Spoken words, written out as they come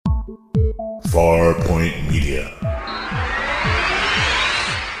Farpoint Media.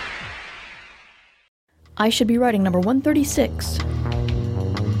 I Should Be Writing number 136.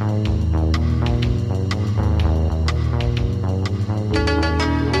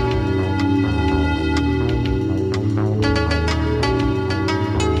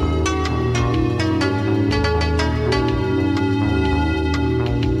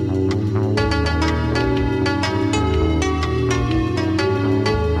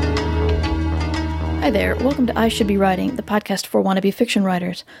 Hi there, welcome to I Should Be Writing, the podcast for wannabe fiction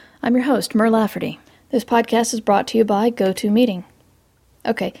writers. I'm your host, Mur Lafferty. This podcast is brought to you by GoToMeeting.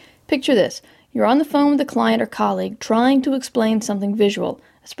 Okay, picture this. You're on the phone with a client or colleague trying to explain something visual,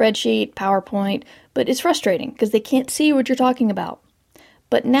 a spreadsheet, PowerPoint, but it's frustrating because they can't see what you're talking about.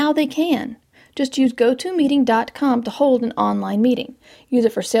 But now they can. Just use GoToMeeting.com to hold an online meeting. Use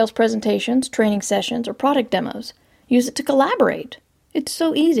it for sales presentations, training sessions, or product demos. Use it to collaborate. It's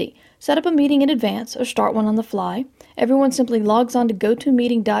so easy. Set up a meeting in advance or start one on the fly. Everyone simply logs on to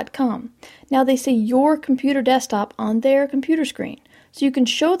GoToMeeting.com. Now they see your computer desktop on their computer screen, so you can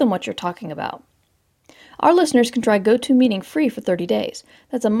show them what you're talking about. Our listeners can try GoToMeeting free for 30 days.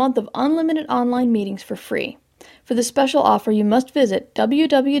 That's a month of unlimited online meetings for free. For this special offer, you must visit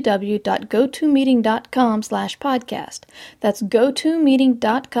www.gotomeeting.com/podcast. That's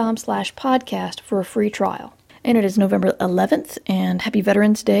GoToMeeting.com/podcast for a free trial. And it is November 11th, and happy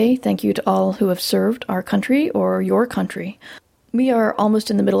Veterans Day. Thank you to all who have served our country or your country. We are almost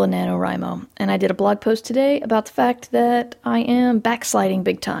in the middle of NaNoWriMo, and I did a blog post today about the fact that I am backsliding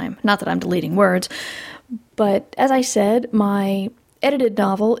big time. Not that I'm deleting words, but as I said, my edited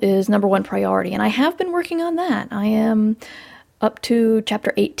novel is number one priority, and I have been working on that. I am up to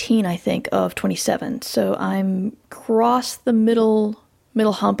chapter 18, I think, of 27, so I'm across the middle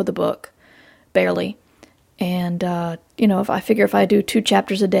hump of the book, barely. And, if I do 2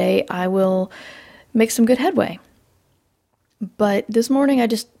 chapters a day, I will make some good headway. But this morning I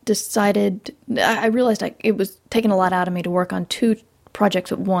just decided, I realized it was taking a lot out of me to work on 2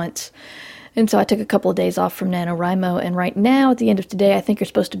 projects at once. And so I took a couple of days off from NaNoWriMo. And right now, at the end of today, I think you're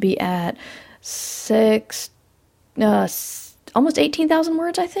supposed to be at almost 18,000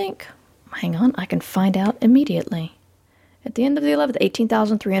 words, I think. Hang on, I can find out immediately. At the end of the 11th,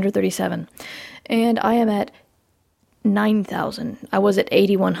 18,337. And I am at 9,000. I was at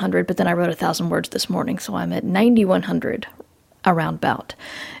 8,100, but then I wrote 1,000 words this morning, so I'm at 9,100 around about.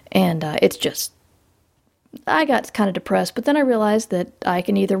 And I got kind of depressed, but then I realized that I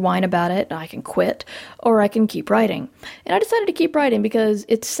can either whine about it, I can quit, or I can keep writing. And I decided to keep writing because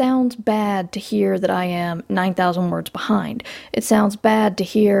it sounds bad to hear that I am 9,000 words behind. It sounds bad to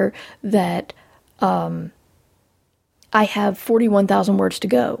hear that I have 41,000 words to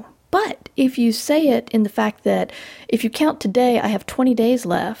go. But if you say it in the fact that if you count today, I have 20 days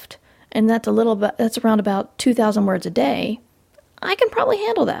left, and that's around about 2,000 words a day, I can probably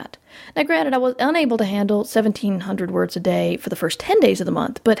handle that. Now, granted, I was unable to handle 1,700 words a day for the first 10 days of the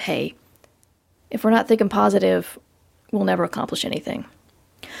month, but hey, if we're not thinking positive, we'll never accomplish anything.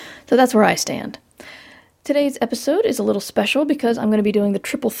 So that's where I stand. Today's episode is a little special because I'm going to be doing the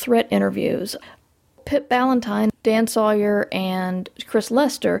triple threat interviews. Philippa Ballantine, Dan Sawyer, and Chris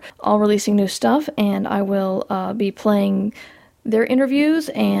Lester all releasing new stuff, and I will be playing their interviews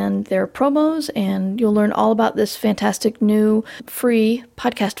and their promos, and you'll learn all about this fantastic new free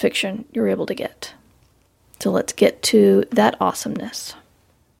podcast fiction you're able to get. So let's get to that awesomeness.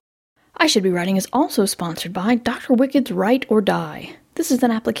 I Should Be Writing is also sponsored by Dr. Wicked's Write or Die. This is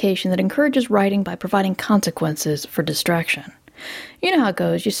an application that encourages writing by providing consequences for distraction. You know how it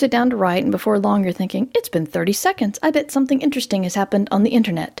goes. You sit down to write, and before long you're thinking, it's been 30 seconds. I bet something interesting has happened on the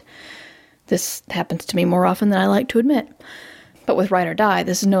internet. This happens to me more often than I like to admit. But with Write or Die,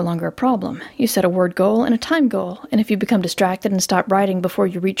 this is no longer a problem. You set a word goal and a time goal, and if you become distracted and stop writing before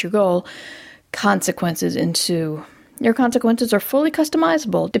you reach your goal, consequences ensue. Your consequences are fully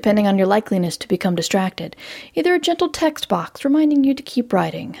customizable, depending on your likeliness to become distracted. Either a gentle text box reminding you to keep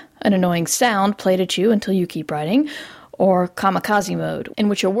writing, an annoying sound played at you until you keep writing, or kamikaze mode, in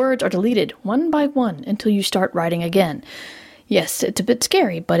which your words are deleted one by one until you start writing again. Yes, it's a bit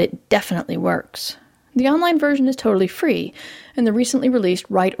scary, but it definitely works. The online version is totally free, and the recently released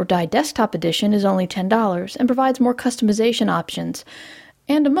Write or Die Desktop Edition is only $10 and provides more customization options,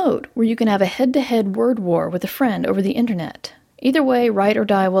 and a mode where you can have a head-to-head word war with a friend over the internet. Either way, Write or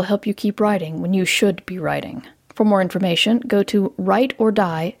Die will help you keep writing when you should be writing. For more information, go to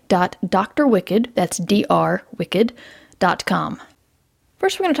writeordie.drwicked, that's Dr. Wicked.com.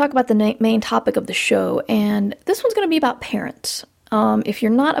 First, we're going to talk about the main topic of the show, and this one's going to be about parents. If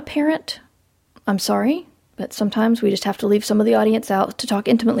you're not a parent, I'm sorry, but sometimes we just have to leave some of the audience out to talk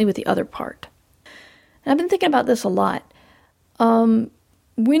intimately with the other part. And I've been thinking about this a lot. When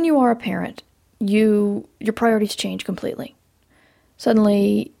you are a parent, your priorities change completely.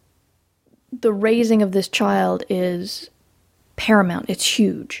 Suddenly, the raising of this child is paramount. It's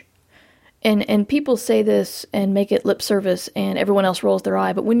huge. And people say this and make it lip service and everyone else rolls their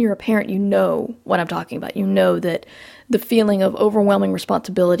eye. But when you're a parent, you know what I'm talking about. You know that the feeling of overwhelming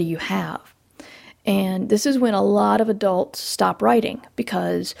responsibility you have. And this is when a lot of adults stop writing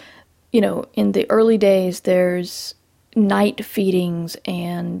because, in the early days, there's night feedings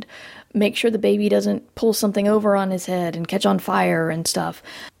and make sure the baby doesn't pull something over on his head and catch on fire and stuff.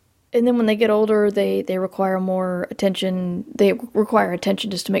 And then when they get older, they require more attention. They require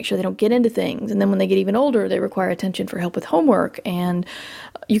attention just to make sure they don't get into things. And then when they get even older, they require attention for help with homework. And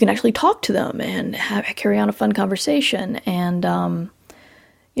you can actually talk to them and carry on a fun conversation. And,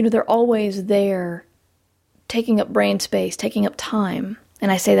 they're always there taking up brain space, taking up time. And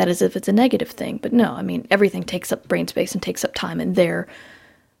I say that as if it's a negative thing. But no, I mean, everything takes up brain space and takes up time. And they're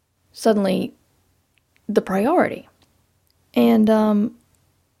suddenly the priority. And,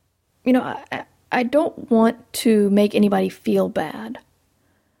 I don't want to make anybody feel bad.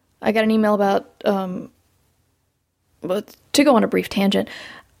 I got an email about, to go on a brief tangent,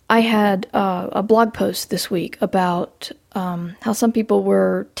 I had a blog post this week about how some people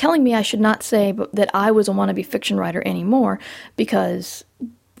were telling me I should not say that I was a wannabe fiction writer anymore because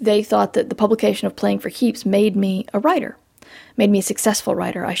they thought that the publication of Playing for Keeps made me a writer. Made me a successful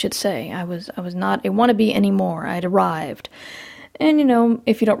writer, I should say. I was not a wannabe anymore. I'd arrived. And,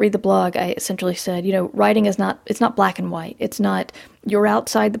 if you don't read the blog, I essentially said, writing it's not black and white. It's not you're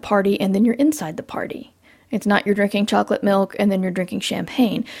outside the party and then you're inside the party. It's not you're drinking chocolate milk and then you're drinking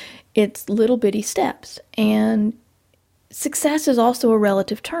champagne. It's little bitty steps. And success is also a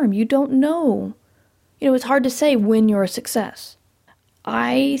relative term. You don't know. It's hard to say when you're a success.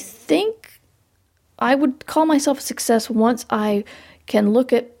 I think I would call myself a success once I can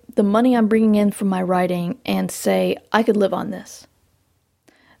look at the money I'm bringing in from my writing and say, I could live on this.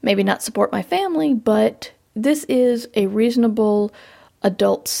 Maybe not support my family, but this is a reasonable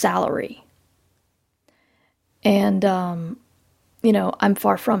adult salary. And, I'm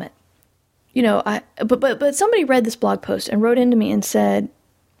far from it. But somebody read this blog post and wrote into me and said,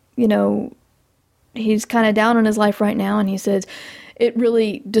 he's kind of down on his life right now. And he says, it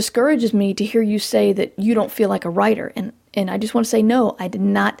really discourages me to hear you say that you don't feel like a writer. And I just want to say, no, I did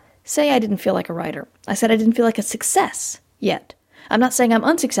not say I didn't feel like a writer. I said I didn't feel like a success yet. I'm not saying I'm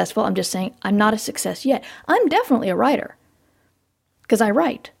unsuccessful. I'm just saying I'm not a success yet. I'm definitely a writer because I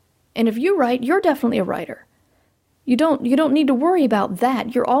write. And if you write, you're definitely a writer. You don't need to worry about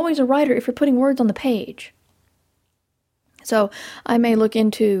that. You're always a writer if you're putting words on the page. So I may look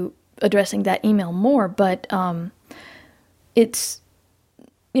into addressing that email more, but it's,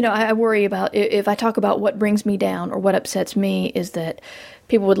 I worry about if I talk about what brings me down or what upsets me is that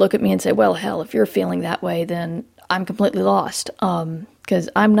people would look at me and say, well, hell, if you're feeling that way, then I'm completely lost. Because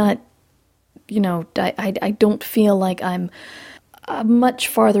I'm not, I don't feel like I'm much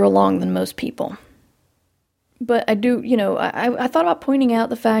farther along than most people. But I do, I thought about pointing out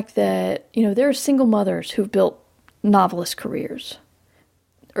the fact that, there are single mothers who've built novelist careers.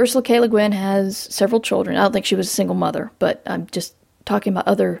 Ursula K. Le Guin has several children. I don't think she was a single mother, but I'm just talking about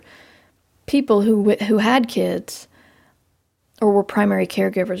other people who had kids or were primary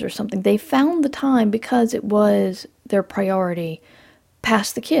caregivers or something. They found the time because it was their priority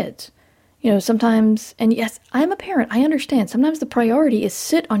past the kids. Sometimes, and yes, I'm a parent, I understand. Sometimes the priority is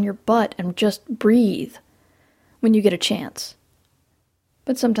sit on your butt and just breathe when you get a chance.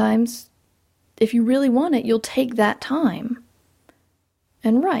 But sometimes, if you really want it, you'll take that time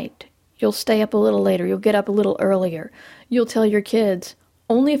and write. You'll stay up a little later. You'll get up a little earlier. You'll tell your kids,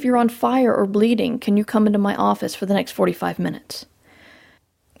 only if you're on fire or bleeding can you come into my office for the next 45 minutes.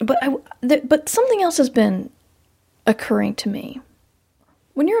 But something else has been occurring to me.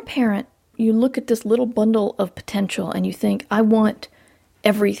 When you're a parent, you look at this little bundle of potential and you think, I want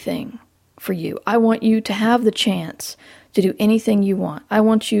everything for you. I want you to have the chance to do anything you want. I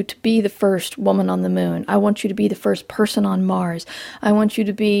want you to be the first woman on the moon. I want you to be the first person on Mars. I want you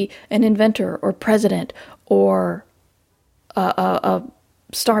to be an inventor or president or a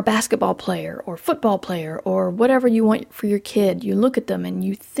star basketball player or football player or whatever you want for your kid. You look at them and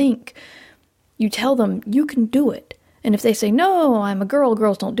you think, you tell them you can do it. And if they say, no, I'm a girl,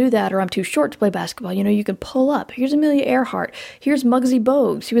 girls don't do that, or I'm too short to play basketball, you can pull up. Here's Amelia Earhart. Here's Muggsy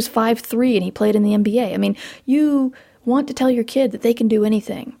Bogues. He was 5'3" and he played in the NBA. I mean, you want to tell your kid that they can do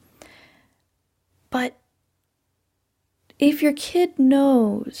anything. But if your kid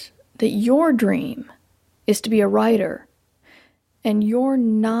knows that your dream is to be a writer and you're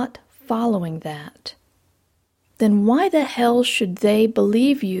not following that, then why the hell should they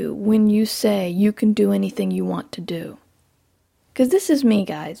believe you when you say you can do anything you want to do? Because this is me,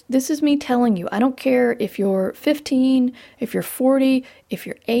 guys. This is me telling you. I don't care if you're 15, if you're 40, if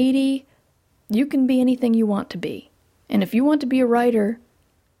you're 80. You can be anything you want to be. And if you want to be a writer,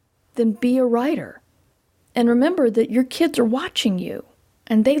 then be a writer. And remember that your kids are watching you,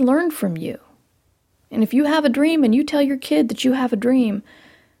 and they learn from you. And if you have a dream and you tell your kid that you have a dream,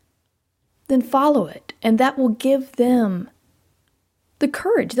 then follow it. And that will give them the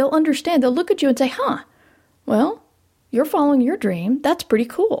courage. They'll understand. They'll look at you and say, well, you're following your dream. That's pretty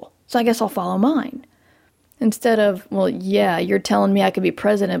cool. So I guess I'll follow mine. Instead of, well, yeah, you're telling me I could be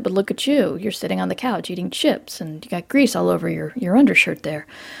president, but look at you. You're sitting on the couch eating chips, and you got grease all over your undershirt there.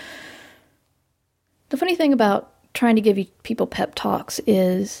 The funny thing about trying to give people pep talks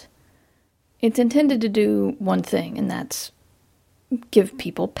is it's intended to do one thing, and that's give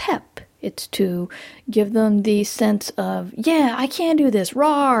people pep. It's to give them the sense of, yeah, I can do this,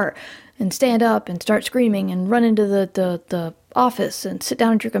 roar, and stand up and start screaming and run into the office and sit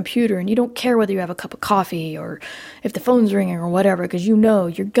down at your computer, and you don't care whether you have a cup of coffee or if the phone's ringing or whatever, because you know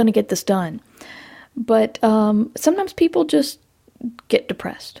you're going to get this done. But sometimes people just get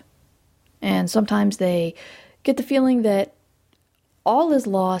depressed. And sometimes they get the feeling that all is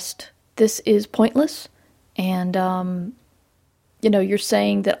lost, this is pointless, and, you're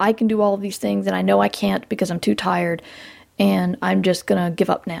saying that I can do all of these things, and I know I can't because I'm too tired, and I'm just going to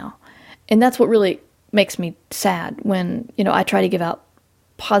give up now. And that's what really makes me sad when, I try to give out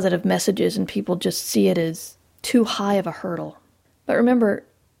positive messages and people just see it as too high of a hurdle. But remember,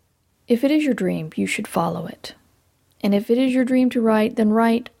 if it is your dream, you should follow it. And if it is your dream to write, then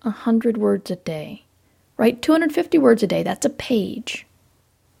write 100 words a day. Write 250 words a day. That's a page.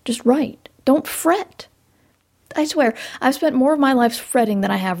 Just write. Don't fret. I swear, I've spent more of my life fretting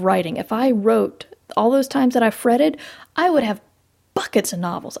than I have writing. If I wrote all those times that I fretted, I would have buckets of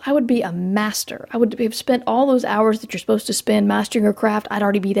novels. I would be a master. I would have spent all those hours that you're supposed to spend mastering your craft. I'd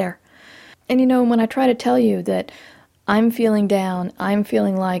already be there. And when I try to tell you that I'm feeling down, I'm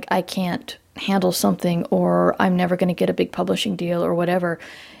feeling like I can't handle something, or I'm never going to get a big publishing deal or whatever,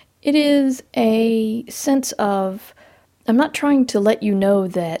 it is a sense of, I'm not trying to let you know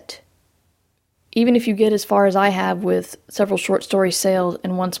that even if you get as far as I have with several short story sales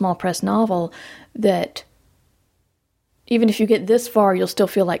and one small press novel, that even if you get this far, you'll still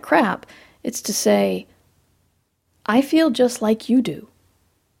feel like crap. It's to say, I feel just like you do.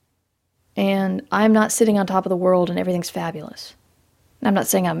 And I'm not sitting on top of the world and everything's fabulous. And I'm not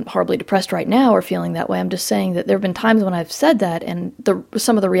saying I'm horribly depressed right now or feeling that way. I'm just saying that there have been times when I've said that, and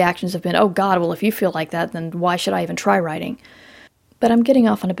some of the reactions have been, oh God, well, if you feel like that, then why should I even try writing? But I'm getting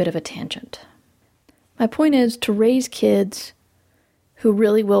off on a bit of a tangent. My point is, to raise kids who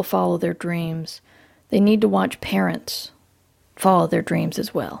really will follow their dreams, they need to watch parents follow their dreams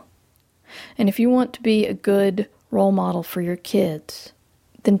as well. And if you want to be a good role model for your kids,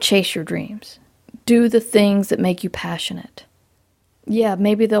 then chase your dreams. Do the things that make you passionate. Yeah,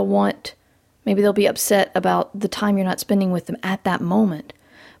 maybe they'll be upset about the time you're not spending with them at that moment,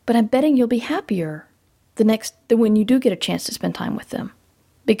 but I'm betting you'll be happier than when you do get a chance to spend time with them,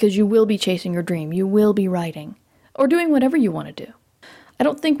 because you will be chasing your dream. You will be writing or doing whatever you want to do. I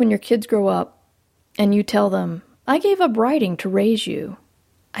don't think when your kids grow up and you tell them, I gave up writing to raise you,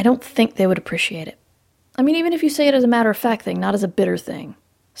 I don't think they would appreciate it. I mean, even if you say it as a matter-of-fact thing, not as a bitter thing.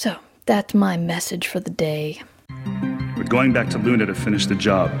 So, that's my message for the day. We're going back to Luna to finish the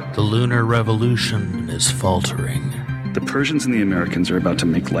job. The lunar revolution is faltering. The Persians and the Americans are about to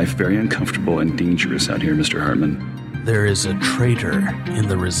make life very uncomfortable and dangerous out here, Mr. Hartman. There is a traitor in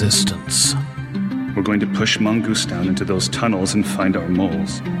the resistance. We're going to push Mongoose down into those tunnels and find our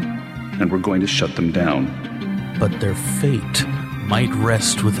moles. And we're going to shut them down. But their fate might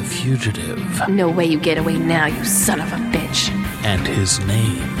rest with a fugitive. No way you get away now, you son of a bitch. And his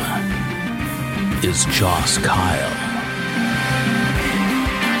name is Joss Kyle.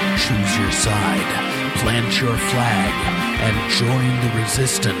 Choose your side, plant your flag, and join the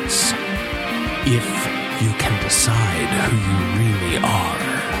resistance. If you can decide who you really are.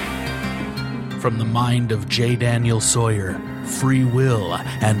 From the mind of J. Daniel Sawyer, Free Will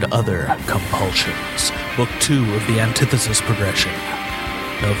and Other Compulsions. Book 2 of the Antithesis Progression.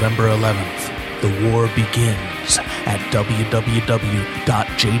 November 11th. The war begins at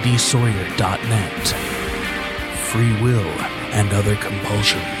www.jdsawyer.net. Free Will and Other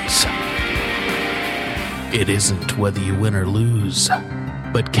Compulsions. It isn't whether you win or lose,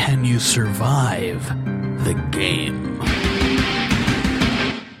 but can you survive the game?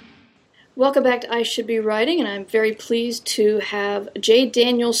 Welcome back to I Should Be Writing, and I'm very pleased to have J.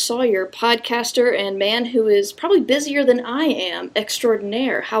 Daniel Sawyer, podcaster and man who is probably busier than I am,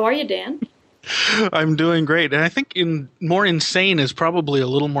 extraordinaire. How are you, Dan? I'm doing great, and I think more insane is probably a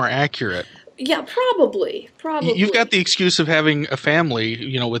little more accurate. Yeah, probably. You've got the excuse of having a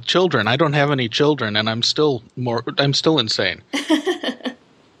family, with children. I don't have any children, and I'm still insane.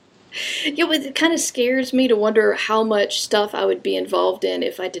 It kind of scares me to wonder how much stuff I would be involved in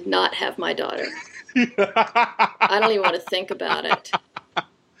if I did not have my daughter. I don't even want to think about it.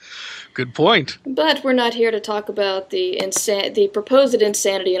 Good point. But we're not here to talk about the proposed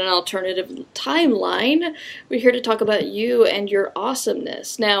insanity in an alternative timeline. We're here to talk about you and your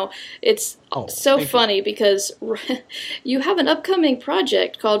awesomeness. Now, it's so funny because you have an upcoming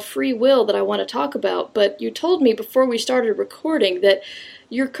project called Free Will that I want to talk about, but you told me before we started recording that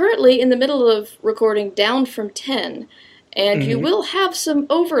you're currently in the middle of recording Down from 10, and you will have some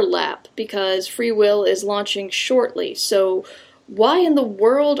overlap because Free Will is launching shortly. So why in the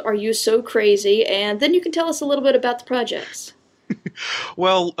world are you so crazy? And then you can tell us a little bit about the projects.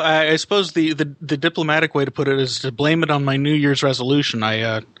 Well, I suppose the diplomatic way to put it is to blame it on my New Year's resolution.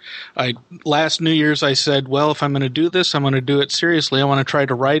 I last New Year's I said, well, if I'm going to do this, I'm going to do it seriously. I want to try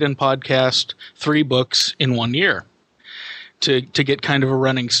to write and podcast 3 books in 1 year to get kind of a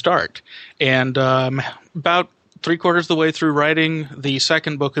running start. And about 3/4 of the way through writing the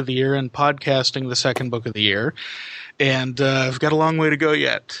second book of the year and podcasting the second book of the year. And I've got a long way to go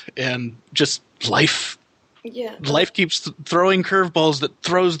yet. And just life. Yeah. Life keeps throwing curveballs that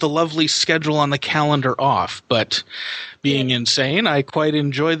throws the lovely schedule on the calendar off. But being insane, I quite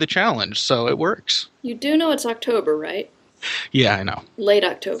enjoy the challenge, so it works. You do know it's October, right? Yeah, I know. Late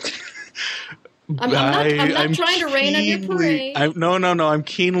October. I'm not trying to rain on your parade. No. I'm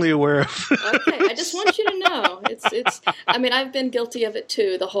keenly aware of. Okay, I just want you to know. I mean, I've been guilty of it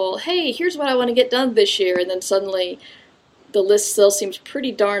too. The whole, hey, here's what I want to get done this year, and then suddenly the list still seems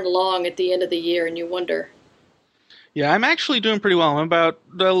pretty darn long at the end of the year, and you wonder. Yeah, I'm actually doing pretty well. I'm about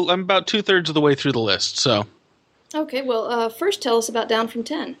 2/3 of the way through the list. So. Okay, well, first tell us about Down from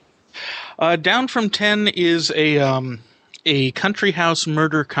 10. Down from 10 is a country house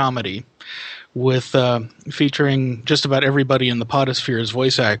murder comedy with featuring just about everybody in the potosphere as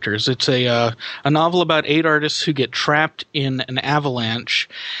voice actors. It's a novel about 8 artists who get trapped in an avalanche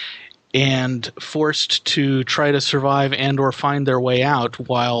and forced to try to survive and or find their way out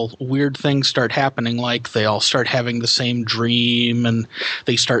while weird things start happening, like they all start having the same dream and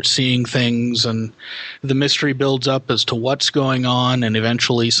they start seeing things, and the mystery builds up as to what's going on, and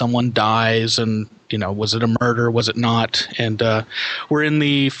eventually someone dies, and was it a murder? Was it not? And we're in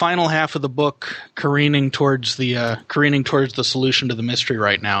the final half of the book, careening towards the solution to the mystery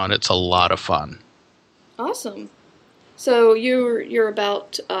right now, and it's a lot of fun. Awesome. So you're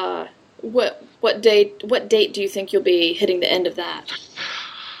about what date do you think you'll be hitting the end of that?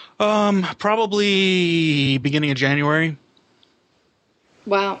 Probably beginning of January.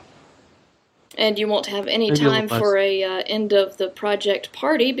 Wow. And you won't have any time for a end of the project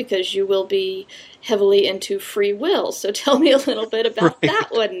party because you will be heavily into Free Will. So tell me a little bit about that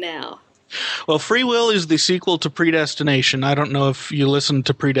one now. Well, Free Will is the sequel to Predestination. I don't know if you listened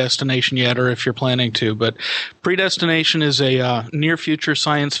to Predestination yet or if you're planning to, but Predestination is a near-future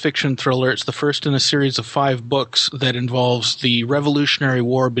science fiction thriller. It's the first in a series of 5 books that involves the Revolutionary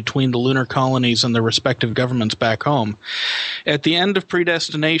War between the lunar colonies and their respective governments back home. At the end of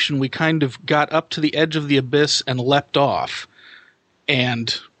Predestination, we kind of got up to the edge of the abyss and leapt off.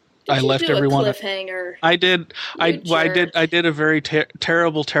 And I left everyone. A cliffhanger? I did. I did a very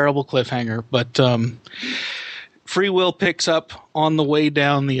terrible cliffhanger. But Free Will picks up on the way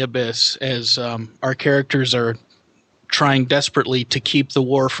down the abyss as our characters are trying desperately to keep the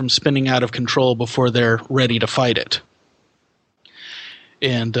war from spinning out of control before they're ready to fight it.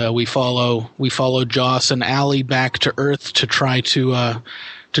 And we follow Joss and Allie back to Earth to try to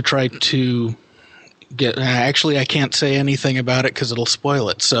get. Actually, I can't say anything about it because it'll spoil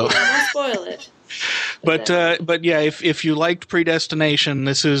it. So don't spoil it. But yeah, if you liked Predestination,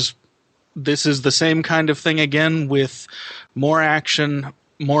 this is the same kind of thing again, with more action,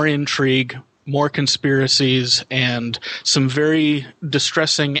 more intrigue, more conspiracies, and some very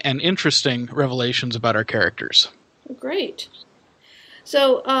distressing and interesting revelations about our characters. Great.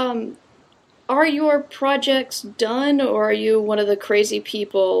 So, are your projects done, or are you one of the crazy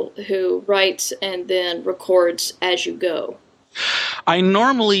people who writes and then records as you go? I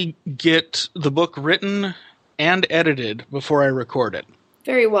normally get the book written and edited before I record it.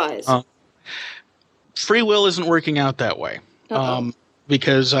 Very wise. Free Will isn't working out that way.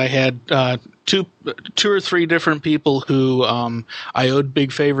 because I had two or three different people who I owed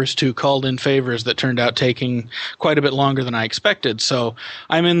big favors to called in favors that turned out taking quite a bit longer than I expected. So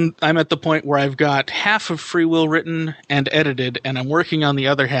I'm at the point where I've got half of Free Will written and edited, and I'm working on the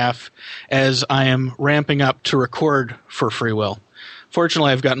other half as I am ramping up to record for Free Will.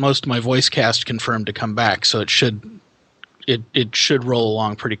 Fortunately, I've got most of my voice cast confirmed to come back, so it should roll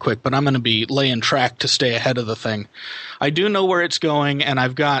along pretty quick, but I'm going to be laying track to stay ahead of the thing. I do know where it's going, and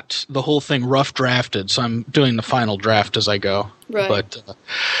I've got the whole thing rough drafted, so I'm doing the final draft as I go. Right. But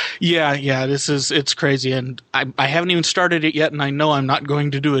it's crazy, and I haven't even started it yet, and I know I'm not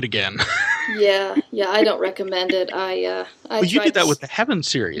going to do it again. Yeah, I don't recommend it. Well, you did that with the Heaven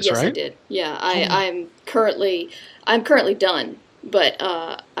series, yes, right? Yes, I did. Yeah, I'm currently done, but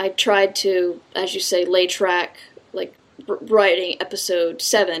I tried to, as you say, lay track, like writing episode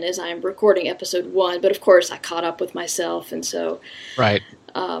 7 as I'm recording episode 1, but of course I caught up with myself, and so right.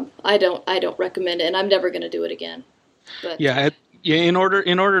 I don't recommend it, and I'm never going to do it again. But in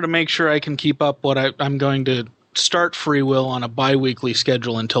order to make sure I can keep up, I'm going to start Free Will on a bi-weekly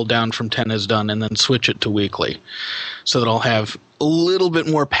schedule until Down from 10 is done, and then switch it to weekly, so that I'll have a little bit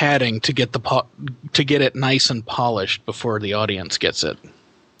more padding to get it nice and polished before the audience gets it.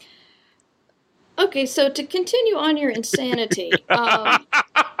 Okay, so to continue on your insanity,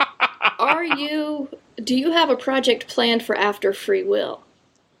 do you have a project planned for after Free Will?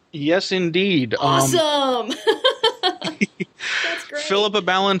 Yes, indeed. Awesome! That's great. Philippa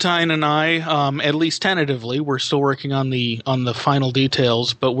Ballantine and I, at least tentatively, we're still working on the final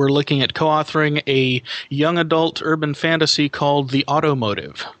details, but we're looking at co-authoring a young adult urban fantasy called The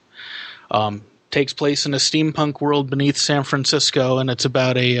Automotive. Takes place in a steampunk world beneath San Francisco, and it's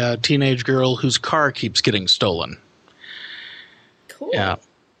about a teenage girl whose car keeps getting stolen. Cool. Yeah,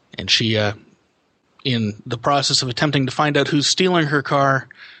 and she, in the process of attempting to find out who's stealing her car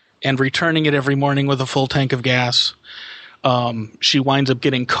and returning it every morning with a full tank of gas, she winds up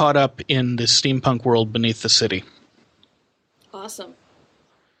getting caught up in this steampunk world beneath the city. Awesome.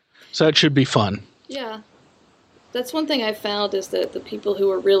 So that should be fun. Yeah. That's one thing I've found is that the people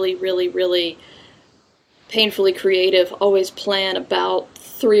who are really, really, really painfully creative always plan about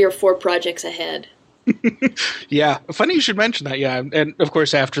 3 or 4 projects ahead. Yeah. Funny you should mention that, yeah. And, of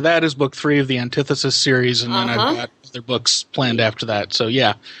course, after that is book 3 of the Antithesis series, and then I've got other books planned after that. So,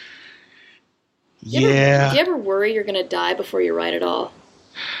 yeah. Do you ever worry you're going to die before you write it all?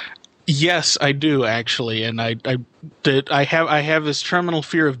 Yes, I do, actually, and I have this terminal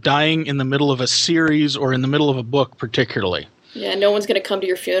fear of dying in the middle of a series or in the middle of a book, particularly. Yeah, no one's going to come to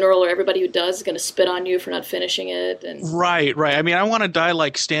your funeral, or everybody who does is going to spit on you for not finishing it. And Right. I mean, I want to die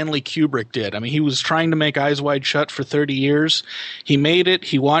like Stanley Kubrick did. I mean, he was trying to make Eyes Wide Shut for 30 years. He made it,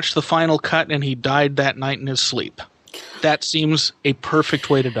 he watched the final cut, and he died that night in his sleep. That seems a perfect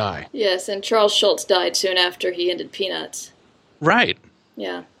way to die. Yes, and Charles Schultz died soon after he ended Peanuts. Right.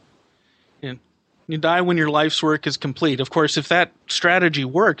 Yeah. You die when your life's work is complete. Of course, if that strategy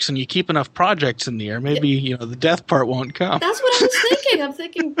works and you keep enough projects in the air, maybe the death part won't come. That's what I was thinking. I'm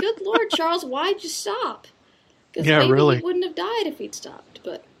thinking, good Lord, Charles, why'd you stop? Because maybe really. he wouldn't have died if he'd stopped.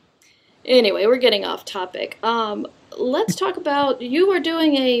 But anyway, we're getting off topic. Let's talk about, you are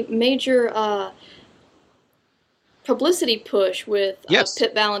doing a major publicity push with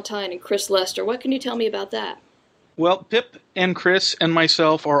Pip Ballantine and Chris Lester. What can you tell me about that? Well, Pip and Chris and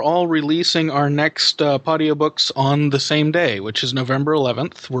myself are all releasing our next audiobooks on the same day, which is November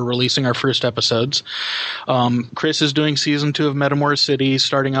 11th. We're releasing our first episodes. Chris is doing season 2 of Metamor City,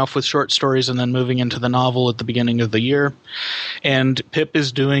 starting off with short stories and then moving into the novel at the beginning of the year. And Pip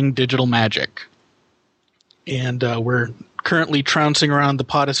is doing Digital Magic. And we're currently trouncing around the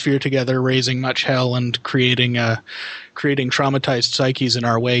potosphere together, raising much hell and creating traumatized psyches in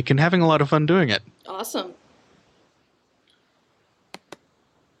our wake and having a lot of fun doing it. Awesome.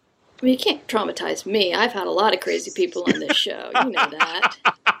 I mean, you can't traumatize me. I've had a lot of crazy people on this show. You know that.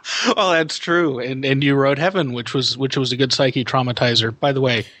 Well, that's true. And you wrote Heaven, which was a good psyche traumatizer. By the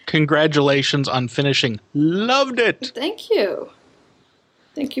way, congratulations on finishing. Loved it. Thank you.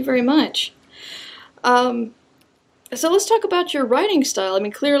 Thank you very much. So let's talk about your writing style. I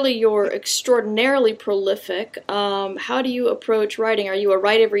mean, clearly you're extraordinarily prolific. How do you approach writing? Are you a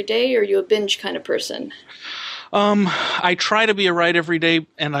write every day, or are you a binge kind of person? I try to be a write every day,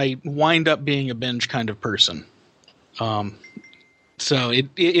 and I wind up being a binge kind of person. So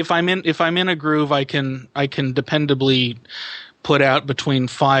if I'm in a groove, I can dependably put out between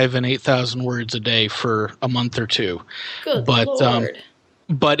 5,000 and 8,000 words a day for a month or two. Good Lord.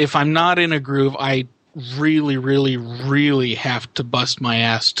 But if I'm not in a groove, I really, really, really have to bust my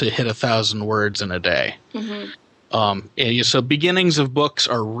ass to hit 1,000 words in a day. Mm-hmm. So beginnings of books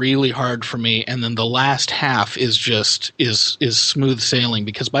are really hard for me, and then the last half is just is smooth sailing,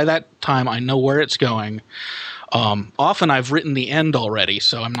 because by that time I know where it's going. Often I've written the end already,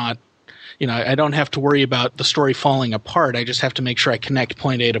 so I'm not, I don't have to worry about the story falling apart. I just have to make sure I connect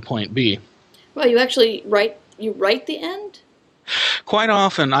point A to point B. Well, you actually write the end? Quite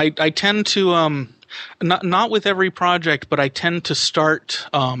often. I tend to, not with every project, but I tend to start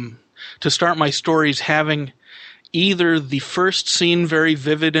my stories having either the first scene very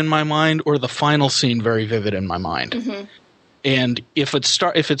vivid in my mind or the final scene very vivid in my mind. Mm-hmm. And if it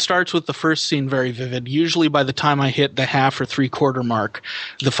starts with the first scene very vivid, usually by the time I hit the half or 3/4 mark,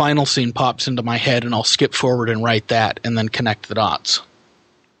 the final scene pops into my head, and I'll skip forward and write that, and then connect the dots.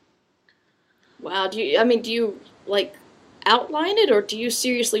 Wow. Do you like outline it, or do you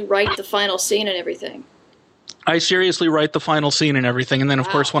seriously write the final scene and everything? I seriously write the final scene and everything, and then of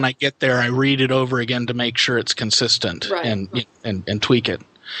course when I get there, I read it over again to make sure it's consistent and tweak it.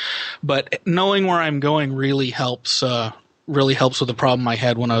 But knowing where I'm going really helps with the problem I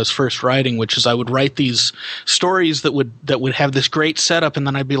had when I was first writing, which is I would write these stories that would have this great setup, and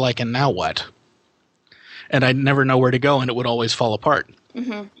then I'd be like, and now what? And I'd never know where to go, and it would always fall apart.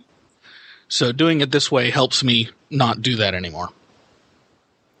 Mm-hmm. So doing it this way helps me not do that anymore.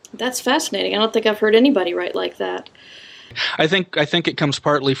 That's fascinating. I don't think I've heard anybody write like that. I think it comes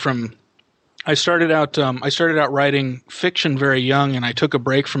partly from I started out writing fiction very young, and I took a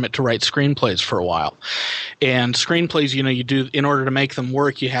break from it to write screenplays for a while. And screenplays, you do, in order to make them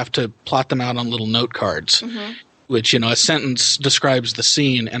work, you have to plot them out on little note cards, mm-hmm. which, a sentence describes the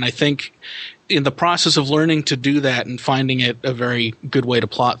scene. And I think in the process of learning to do that and finding it a very good way to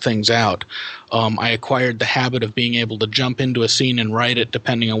plot things out, I acquired the habit of being able to jump into a scene and write it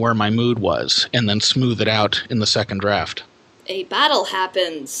depending on where my mood was, and then smooth it out in the second draft. A battle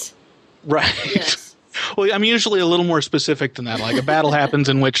happens. Right. Yes. Well, I'm usually a little more specific than that. Like a battle happens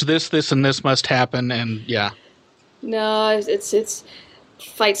in which this, and this must happen, and yeah. No, it's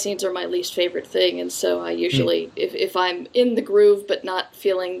fight scenes are my least favorite thing, and so I usually, if I'm in the groove but not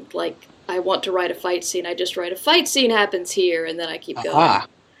feeling like I want to write a fight scene, I just write a fight scene happens here, and then I keep going.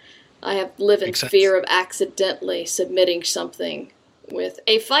 I live in fear of accidentally submitting something with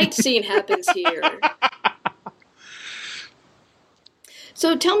a fight scene happens here.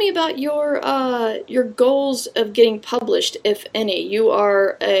 So tell me about your goals of getting published, if any. You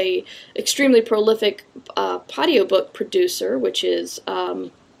are a extremely prolific audiobook producer, which is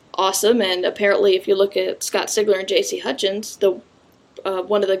awesome. And apparently, if you look at Scott Sigler and J.C. Hutchins,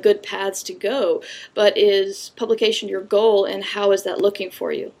 one of the good paths to go. But is publication your goal, and how is that looking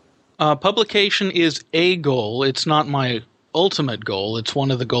for you? Publication is a goal. It's not my ultimate goal. It's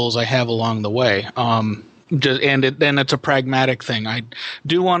one of the goals I have along the way. And it's a pragmatic thing. I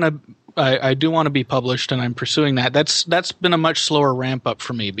do want to be published, and I'm pursuing that. That's been a much slower ramp up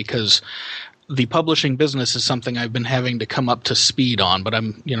for me, because the publishing business is something I've been having to come up to speed on. But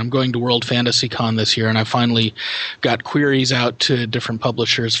I'm going to World Fantasy Con this year, and I finally got queries out to different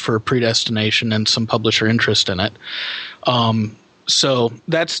publishers for predestination and some publisher interest in it. So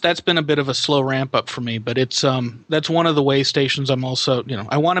that's been a bit of a slow ramp up for me, but it's that's one of the way stations I'm also,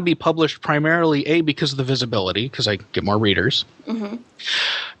 I want to be published primarily A, because of the visibility, because I get more readers, mm-hmm.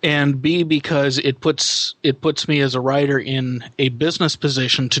 and B, because it puts me as a writer in a business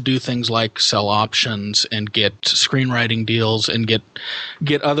position to do things like sell options and get screenwriting deals and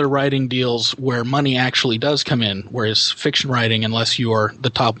get other writing deals where money actually does come in, whereas fiction writing, unless you're the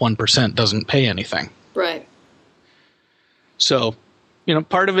top 1%, doesn't pay anything. Right. So,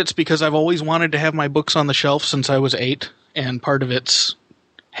 part of it's because I've always wanted to have my books on the shelf since I was 8, and part of it's,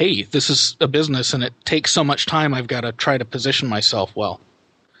 hey, this is a business and it takes so much time, I've got to try to position myself well.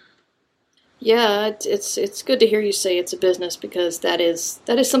 Yeah, it's good to hear you say it's a business, because that is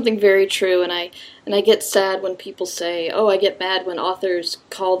something very true, and I get sad when people say, I get mad when authors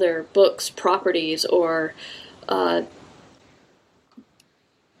call their books properties, or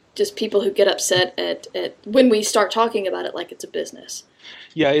just people who get upset at when we start talking about it like it's a business.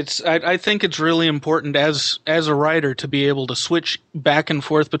 Yeah, I think it's really important as a writer to be able to switch back and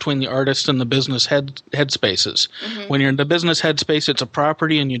forth between the artist and the business headspaces. Mm-hmm. When you're in the business headspace, it's a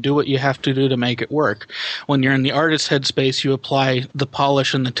property and you do what you have to do to make it work. When you're in the artist headspace, you apply the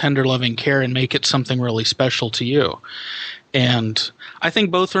polish and the tender loving care and make it something really special to you. And I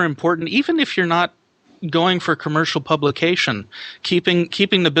think both are important, even if you're not going for commercial publication. Keeping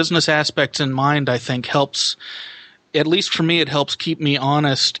the business aspects in mind, I think, helps. At least for me, it helps keep me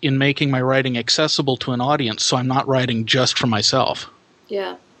honest in making my writing accessible to an audience, so I'm not writing just for myself.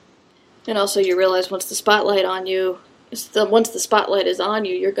 Yeah. And also you realize once the spotlight on you, once the spotlight is on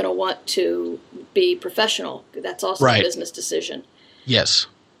you, you're going to want to be professional. That's also a business decision. Yes.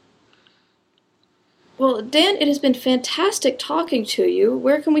 Well, Dan, it has been fantastic talking to you.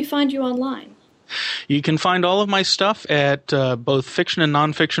 Where can we find you online? You can find all of my stuff at both fiction and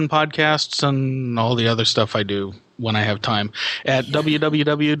nonfiction podcasts and all the other stuff I do when I have time at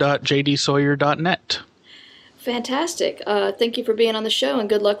www.jdsawyer.net. Fantastic. Thank you for being on the show, and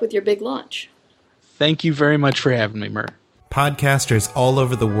good luck with your big launch. Thank you very much for having me, Mur. Podcasters all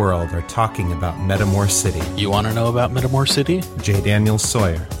over the world are talking about Metamor City. You want to know about Metamor City? J. Daniel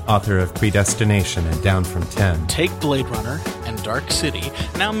Sawyer, author of Predestination and Down from 10. Take Blade Runner and Dark City,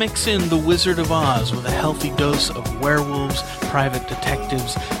 now mix in The Wizard of Oz with a healthy dose of werewolves, private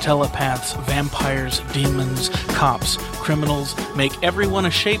detectives, telepaths, vampires, demons, cops, criminals, make everyone a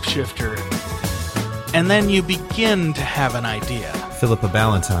shapeshifter, and then you begin to have an idea. Philippa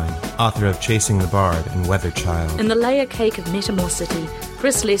Ballantine, author of Chasing the Bard and Weatherchild. In the layer cake of Metamor City,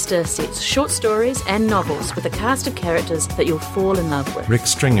 Chris Lester sets short stories and novels with a cast of characters that you'll fall in love with. Rick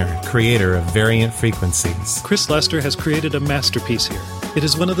Stringer, creator of Variant Frequencies. Chris Lester has created a masterpiece here. It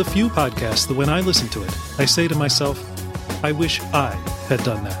is one of the few podcasts that when I listen to it, I say to myself, I wish I had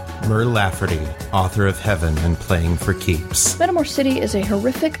done that. Mur Lafferty, author of Heaven and Playing for Keeps. Metamor City is a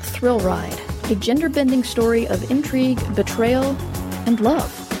horrific thrill ride, a gender-bending story of intrigue, betrayal, and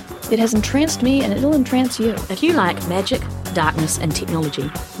love. It has entranced me, and it'll entrance you. If you like magic, darkness, and technology,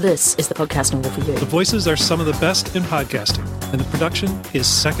 this is the podcast novel for you. The voices are some of the best in podcasting, and the production is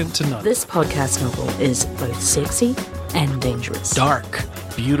second to none. This podcast novel is both sexy and dangerous. Dark,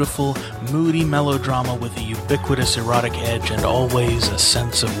 beautiful, moody melodrama with a ubiquitous erotic edge and always a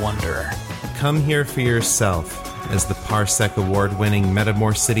sense of wonder. Come here for yourself as the Parsec Award-winning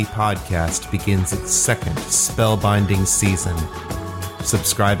Metamor City podcast begins its second spellbinding season.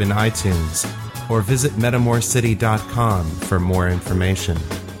 Subscribe in iTunes or visit metamorcity.com for more information.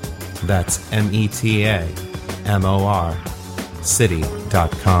 That's METAMOR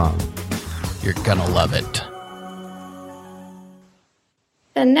city.com. You're gonna love it.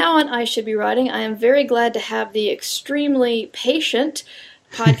 And now on I Should Be Writing, I am very glad to have the extremely patient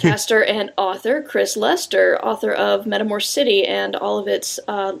podcaster and author, Chris Lester, author of Metamor City and all of its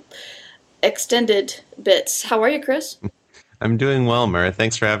extended bits. How are you, Chris? I'm doing well, Mur.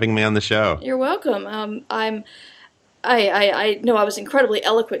 Thanks for having me on the show. You're welcome. I know I was incredibly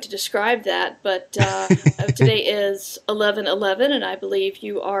eloquent to describe that, but today is 11/11, and I believe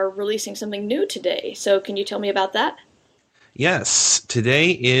you are releasing something new today. So can you tell me about that? Yes, today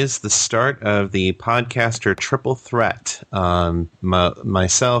is the start of the podcaster triple threat.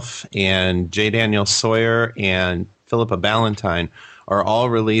 Myself and J. Daniel Sawyer and Philippa Ballantine are all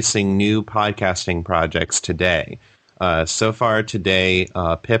releasing new podcasting projects today. So far today,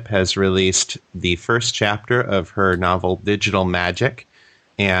 Pip has released the first chapter of her novel Digital Magic,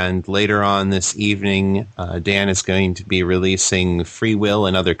 and later on this evening, Dan is going to be releasing Free Will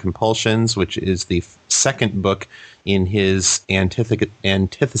and Other Compulsions, which is the second book in his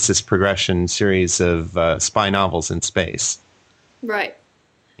antithesis progression series of spy novels in space. Right.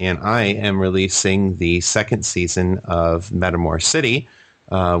 And I am releasing the second season of Metamor City,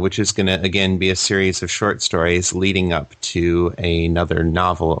 which is going to, again, be a series of short stories leading up to another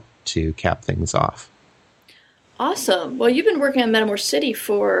novel to cap things off. Awesome. Well, you've been working on Metamor City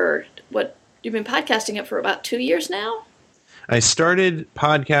for, you've been podcasting it for about 2 years now? I started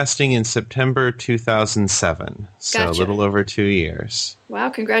podcasting in September 2007, so Gotcha. A little over 2 years. Wow,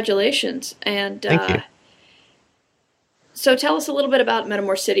 congratulations. And Thank you. So tell us a little bit about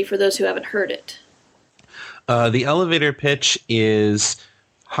Metamor City for those who haven't heard it. The elevator pitch is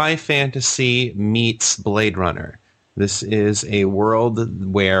high fantasy meets Blade Runner. This is a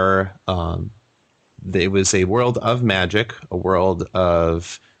world where it was a world of magic, a world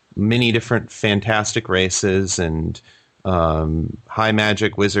of many different fantastic races and high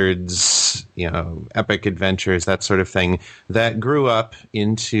magic wizards, epic adventures, that sort of thing, that grew up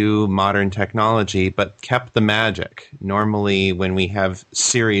into modern technology but kept the magic. Normally, when we have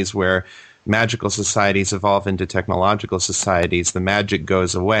series where magical societies evolve into technological societies, the magic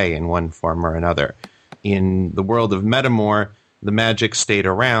goes away in one form or another. In the world of Metamor, the magic stayed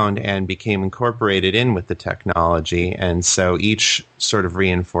around and became incorporated in with the technology, and so each sort of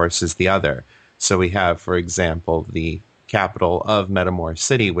reinforces the other. So we have, for example, the capital of Metamor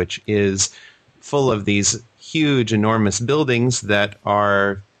City, which is full of these huge, enormous buildings that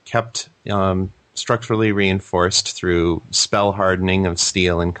are kept structurally reinforced through spell hardening of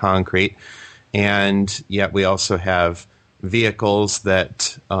steel and concrete. And yet we also have vehicles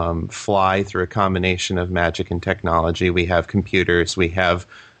that fly through a combination of magic and technology. We have computers. We have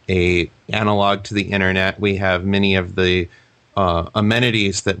a analog to the internet. We have many of the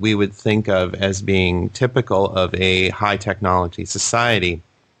amenities that we would think of as being typical of a high technology society,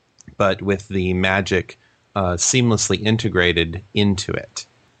 but with the magic seamlessly integrated into it.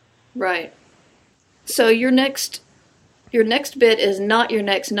 Right. So your next bit is not your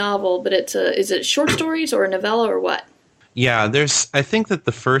next novel, but is it short stories or a novella or what? Yeah, I think that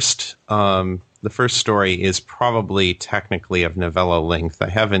the first story is probably technically of novella length. I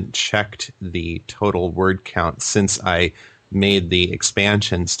haven't checked the total word count since I made the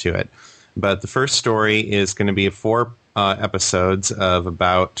expansions to it. But the first story is going to be 4 episodes of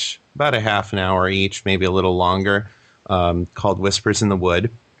about a half an hour each, maybe a little longer, called Whispers in the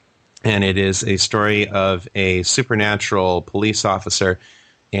Wood. And it is a story of a supernatural police officer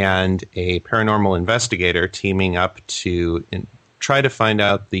and a paranormal investigator teaming up to try to find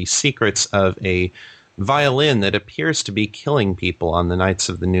out the secrets of a violin that appears to be killing people on the nights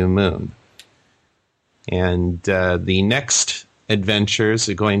of the new moon. And the next adventures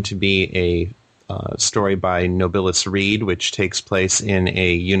are going to be a story by Nobilis Reed, which takes place in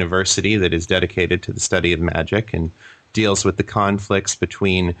a university that is dedicated to the study of magic and deals with the conflicts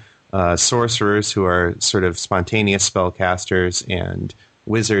between sorcerers who are sort of spontaneous spellcasters and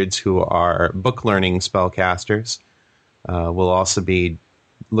wizards who are book-learning spellcasters. We'll also be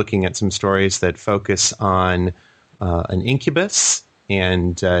looking at some stories that focus on an incubus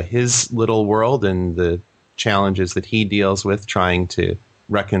and his little world and the challenges that he deals with trying to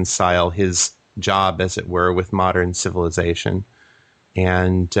reconcile his job, as it were, with modern civilization.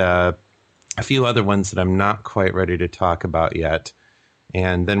 And a few other ones that I'm not quite ready to talk about yet.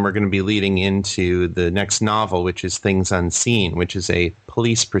 And then we're going to be leading into the next novel, which is Things Unseen, which is a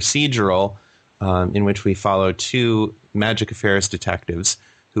police procedural in which we follow 2 magic affairs detectives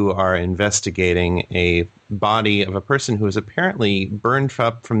who are investigating a body of a person who is apparently burned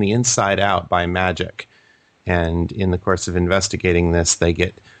up from the inside out by magic. And in the course of investigating this, they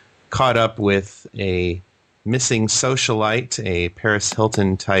get caught up with a missing socialite, a Paris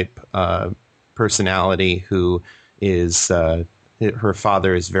Hilton-type personality who is... her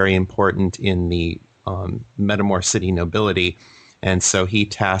father is very important in the Metamor City nobility, and so he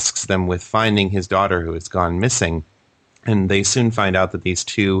tasks them with finding his daughter who has gone missing. And they soon find out that these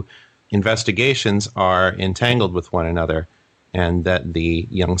 2 investigations are entangled with one another, and that the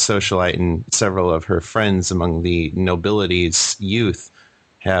young socialite and several of her friends among the nobility's youth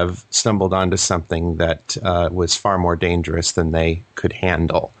have stumbled onto something that was far more dangerous than they could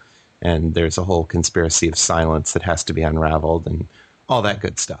handle. And there's a whole conspiracy of silence that has to be unraveled and all that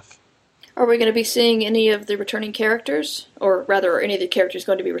good stuff. Are we going to be seeing any of the returning characters? Or rather, are any of the characters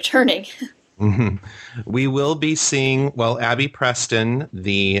going to be returning? Mm-hmm. We will be seeing, Abby Preston,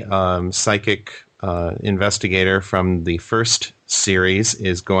 the psychic investigator from the first series,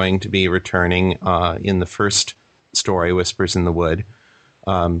 is going to be returning in the first story, Whispers in the Wood.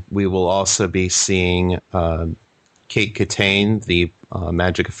 We will also be seeing Kate Catane, the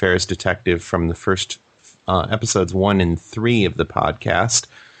Magic Affairs detective from the first episodes 1 and 3 of the podcast,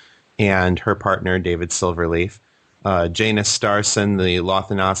 and her partner, David Silverleaf. Janus Starson, the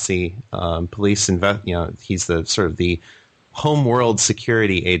Lothanasi police, he's the sort of the homeworld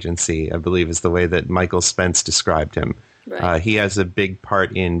security agency, I believe is the way that Michael Spence described him. Right. He has a big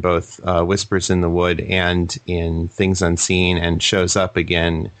part in both Whispers in the Wood and in Things Unseen, and shows up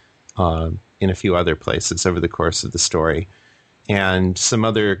again in a few other places over the course of the story. And some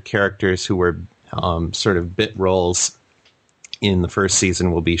other characters who were sort of bit roles in the first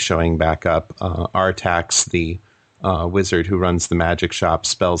season will be showing back up. Artax, the wizard who runs the magic shop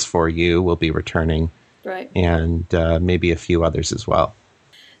Spells for You, will be returning. Right. And maybe a few others as well.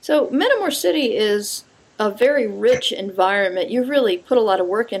 So Metamor City is a very rich environment. You've really put a lot of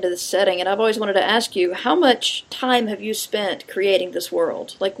work into this setting, and I've always wanted to ask you, how much time have you spent creating this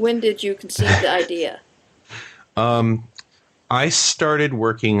world? Like, when did you conceive the idea? I started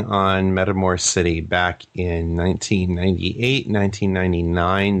working on Metamor City back in 1998,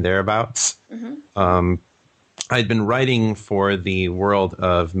 1999, thereabouts. Mm-hmm. I'd been writing for the world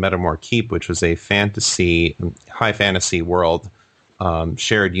of Metamor Keep, which was a high fantasy world,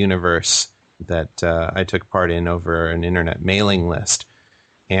 shared universe that I took part in over an internet mailing list.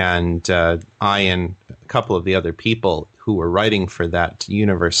 And I and a couple of the other people who were writing for that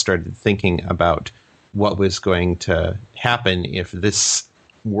universe started thinking about what was going to happen if this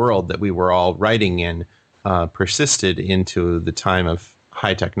world that we were all writing in persisted into the time of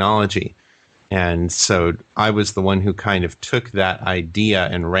high technology. And so I was the one who kind of took that idea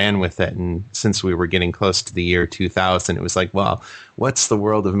and ran with it. And since we were getting close to the year 2000, it was like, well, what's the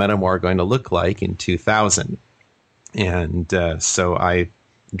world of Metamor going to look like in 2000? And so I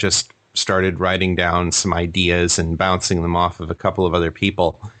just started writing down some ideas and bouncing them off of a couple of other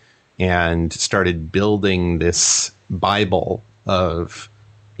people, and started building this Bible of,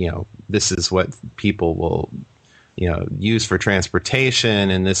 this is what people will, use for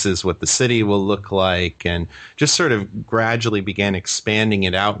transportation, and this is what the city will look like, and just sort of gradually began expanding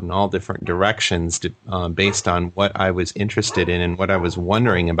it out in all different directions based on what I was interested in and what I was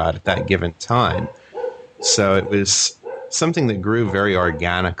wondering about at that given time. So it was something that grew very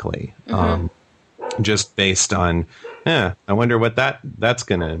organically, just based on, I wonder what that's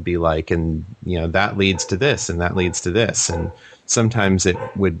going to be like, and that leads to this, and that leads to this, and sometimes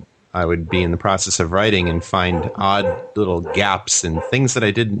I would be in the process of writing and find odd little gaps and things that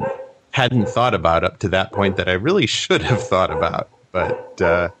I hadn't thought about up to that point that I really should have thought about. But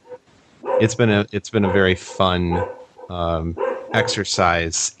it's been a very fun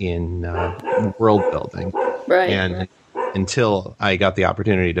exercise in world building, right? And until I got the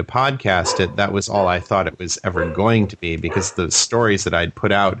opportunity to podcast it, that was all I thought it was ever going to be, because the stories that I'd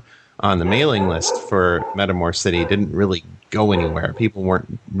put out on the mailing list for Metamor City didn't really go anywhere. People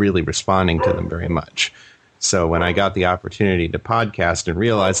weren't really responding to them very much. So when I got the opportunity to podcast and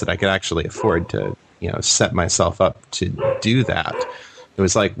realized that I could actually afford to, set myself up to do that, it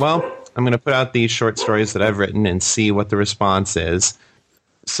was like, well, I'm going to put out these short stories that I've written and see what the response is.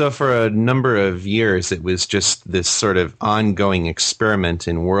 So for a number of years, it was just this sort of ongoing experiment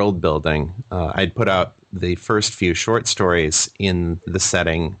in world building. I'd put out the first few short stories in the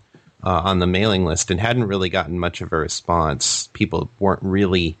setting on the mailing list and hadn't really gotten much of a response. People weren't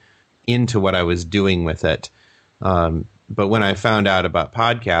really into what I was doing with it. But when I found out about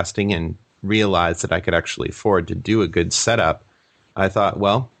podcasting and realized that I could actually afford to do a good setup, I thought,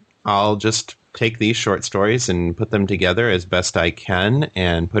 well, I'll just take these short stories and put them together as best I can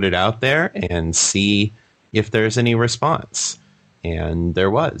and put it out there and see if there's any response. And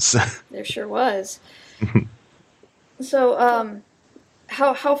there was. There sure was. So,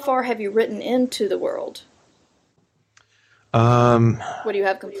 how far have you written into the world? What do you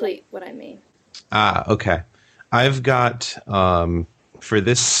have complete? What I mean. Okay. I've got for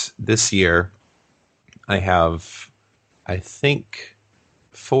this year, I have, I think,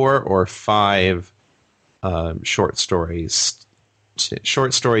 4 or 5 short stories,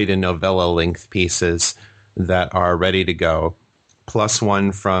 short story to novella length pieces that are ready to go, plus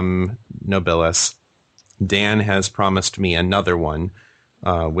one from Nobilis. Dan has promised me another one,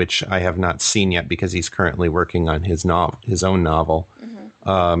 which I have not seen yet because he's currently working on his own novel.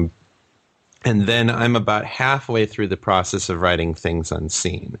 Mm-hmm. And then I'm about halfway through the process of writing Things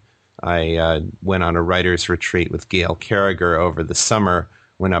Unseen. I went on a writer's retreat with Gail Carragher over the summer,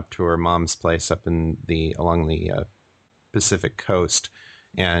 went up to her mom's place up along the Pacific coast,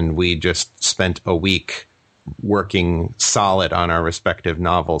 and we just spent a week working solid on our respective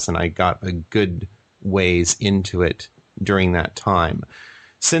novels, and I got a good ways into it during that time.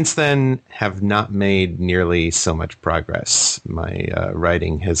 Since then, have not made nearly so much progress. My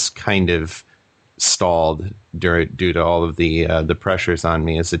writing has kind of stalled due to all of the pressures on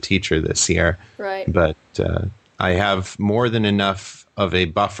me as a teacher this year. Right. But I have more than enough of a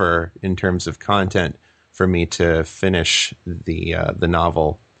buffer in terms of content for me to finish the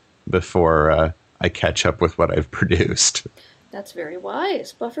novel before I catch up with what I've produced. That's very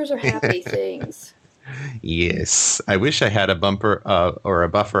wise. Buffers are happy things. Yes. I wish I had a bumper or a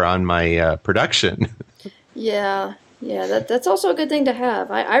buffer on my production. Yeah, that's also a good thing to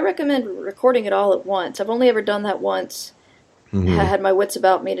have. I recommend recording it all at once. I've only ever done that once. Mm-hmm. I had my wits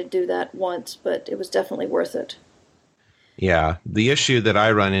about me to do that once, but it was definitely worth it. Yeah. The issue that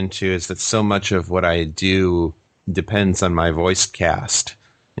I run into is that so much of what I do depends on my voice cast.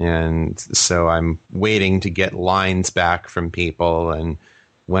 And so I'm waiting to get lines back from people, and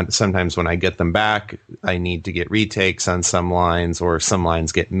sometimes when I get them back, I need to get retakes on some lines, or some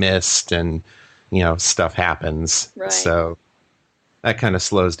lines get missed, and stuff happens. Right. So that kind of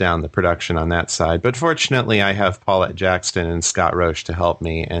slows down the production on that side. But fortunately, I have Paulette Jackson and Scott Roche to help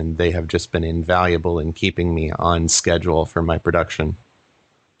me, and they have just been invaluable in keeping me on schedule for my production.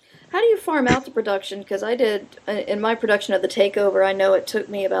 How do you farm out the production? Because I did, in my production of The Takeover, I know it took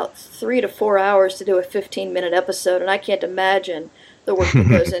me about 3 to 4 hours to do a 15-minute episode, and I can't imagine the work that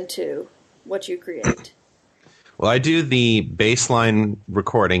goes into what you create. Well, I do the baseline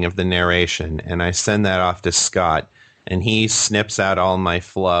recording of the narration, and I send that off to Scott, and he snips out all my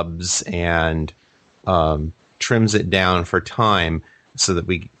flubs and trims it down for time so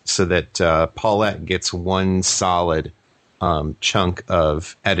that Paulette gets one solid chunk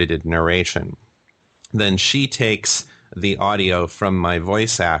of edited narration. Then she takes the audio from my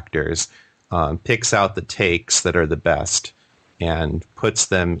voice actors, picks out the takes that are the best, and puts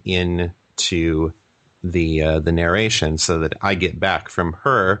them into the narration so that I get back from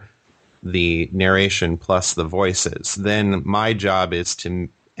her the narration plus the voices. Then my job is to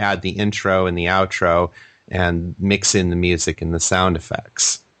add the intro and the outro and mix in the music and the sound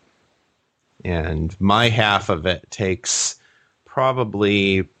effects. And my half of it takes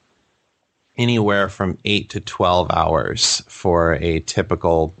probably anywhere from 8 to 12 hours for a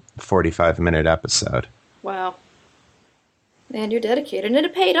typical 45-minute episode. Wow. Man, you're dedicated. And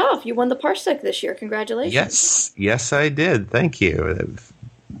it paid off. You won the Parsec this year. Congratulations. Yes, I did. Thank you.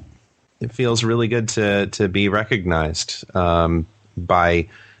 It feels really good to be recognized by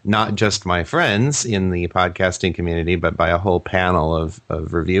not just my friends in the podcasting community, but by a whole panel of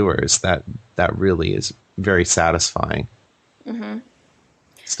reviewers. That really is very satisfying. Mm-hmm.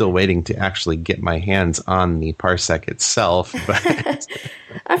 Still waiting to actually get my hands on the Parsec itself. But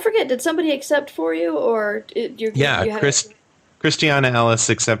I forget, did somebody accept for you? Or Christiana Ellis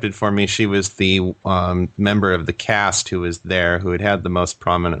accepted for me. She was the member of the cast who was there, who had the most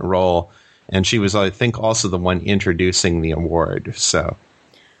prominent role. And she was, I think, also the one introducing the award. So,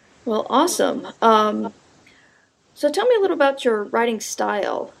 well, awesome. So tell me a little about your writing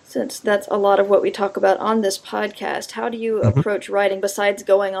style, since that's a lot of what we talk about on this podcast. How do you approach writing besides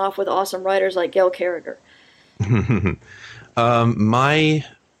going off with awesome writers like Gail Carriger? My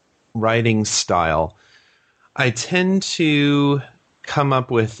writing style, I tend to come up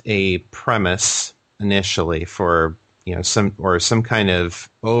with a premise initially for some kind of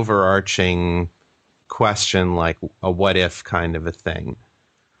overarching question, like a what if kind of a thing.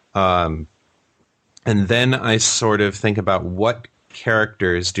 And then I sort of think about what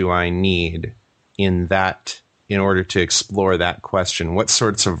characters do I need in order to explore that question? What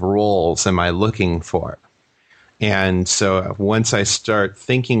sorts of roles am I looking for? And so once I start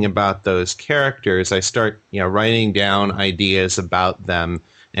thinking about those characters, I start, writing down ideas about them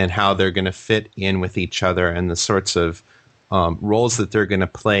and how they're going to fit in with each other and the sorts of roles that they're going to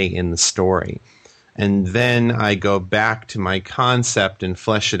play in the story. And then I go back to my concept and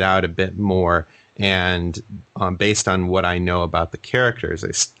flesh it out a bit more. And based on what I know about the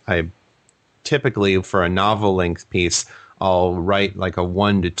characters, I typically, for a novel-length piece, I'll write like a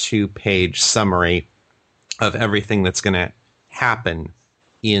 1 to 2 page summary of everything that's going to happen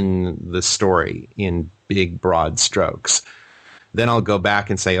in the story in big, broad strokes. Then I'll go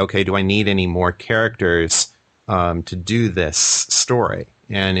back and say, okay, do I need any more characters to do this story?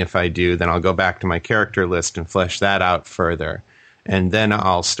 And if I do, then I'll go back to my character list and flesh that out further. And then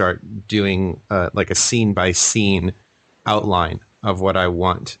I'll start doing like a scene-by-scene outline of what I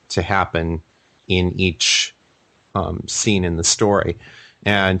want to happen in each scene in the story.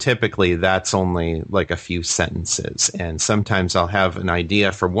 And typically that's only like a few sentences. And sometimes I'll have an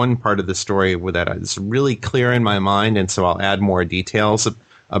idea for one part of the story where that is really clear in my mind, and so I'll add more details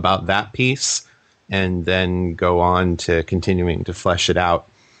about that piece and then go on to continuing to flesh it out.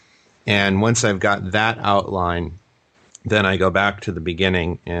 And once I've got that outline, then I go back to the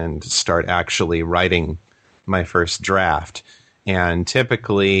beginning and start actually writing my first draft. And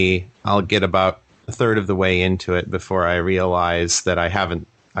typically I'll get about a third of the way into it before I realize that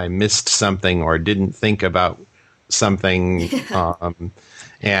I missed something or didn't think about something,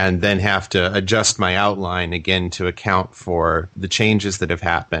 and then have to adjust my outline again to account for the changes that have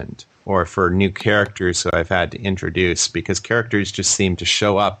happened or for new characters who I've had to introduce, because characters just seem to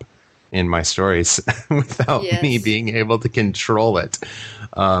show up in my stories without me being able to control it.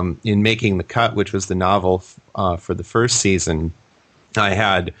 In Making the Cut, which was the novel for the first season, I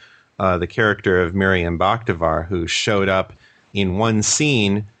had the character of Miriam Bakhtavar, who showed up in one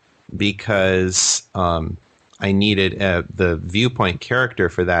scene because I needed the viewpoint character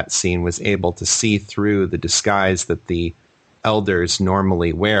for that scene was able to see through the disguise that the elders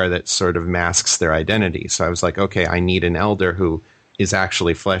normally wear that sort of masks their identity. So I was like, okay, I need an elder who is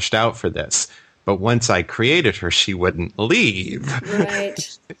actually fleshed out for this. But once I created her, she wouldn't leave.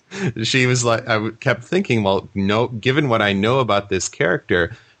 Right. She was like, I kept thinking, well, no, given what I know about this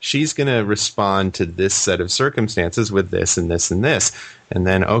character, she's going to respond to this set of circumstances with this and this and this. And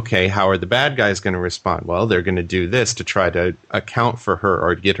then, okay, how are the bad guys going to respond? Well, they're going to do this to try to account for her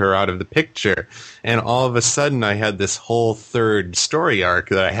or get her out of the picture. And all of a sudden, I had this whole third story arc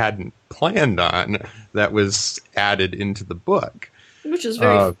that I hadn't planned on that was added into the book. Which was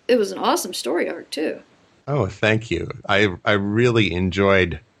it was an awesome story arc, too. Oh, thank you. I really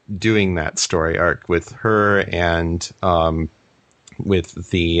enjoyed doing that story arc with her and with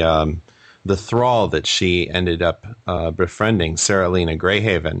the thrall that she ended up befriending, Sarah-Lena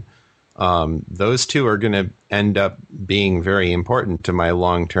Greyhaven. Those two are going to end up being very important to my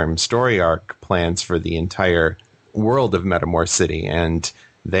long-term story arc plans for the entire world of Metamor City, and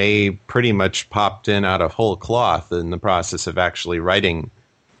they pretty much popped in out of whole cloth in the process of actually writing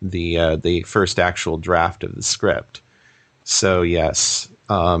the first actual draft of the script. So yes,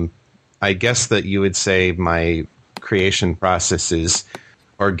 I guess that you would say my creation process is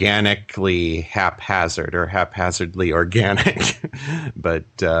organically haphazard or haphazardly organic. But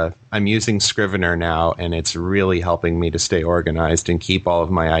I'm using Scrivener now, and it's really helping me to stay organized and keep all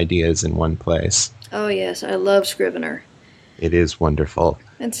of my ideas in one place. Oh, yes. I love Scrivener. It is wonderful.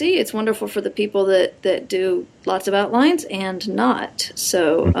 And see, it's wonderful for the people that do lots of outlines and not.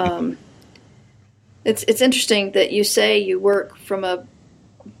 So it's interesting that you say you work from a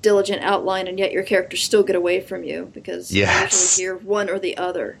diligent outline and yet your characters still get away from you, because you usually hear one or the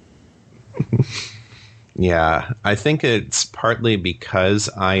other. Yeah, I think it's partly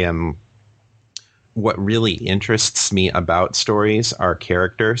because what really interests me about stories are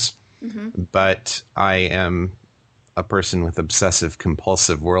characters, but I am a person with obsessive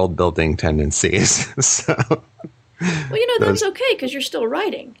compulsive world building tendencies. So, well, that's okay, because you're still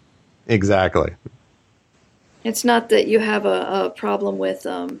writing. Exactly. It's not that you have a problem with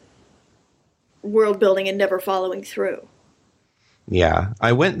world building and never following through. Yeah,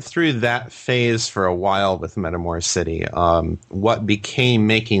 I went through that phase for a while with Metamor City. What became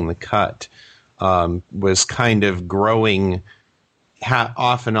making the cut was kind of growing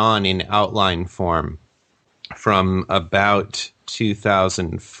off and on in outline form from about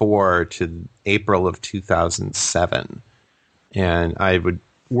 2004 to April of 2007. And I would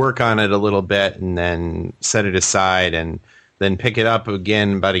work on it a little bit and then set it aside and then pick it up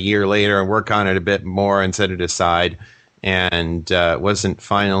again about a year later and work on it a bit more and set it aside. And it wasn't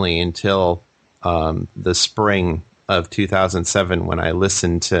finally until the spring of 2007 when I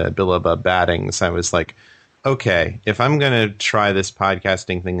listened to Philippa Battings, I was like, okay, if I'm going to try this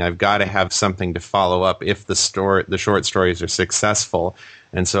podcasting thing, I've got to have something to follow up if the short stories are successful.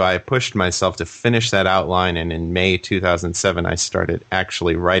 And so I pushed myself to finish that outline, and in May 2007, I started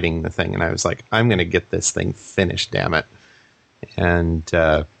actually writing the thing, and I was like, I'm going to get this thing finished, damn it. And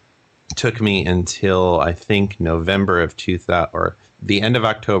it took me until, I think, November of 2000, or the end of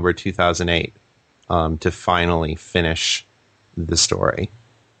October 2008, to finally finish the story.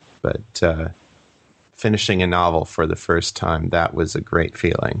 But finishing a novel for the first time, that was a great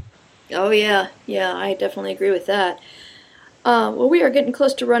feeling. Oh, yeah. Yeah, I definitely agree with that. Well, we are getting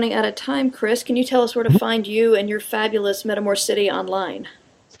close to running out of time, Chris. Can you tell us where to find you and your fabulous Metamor City online?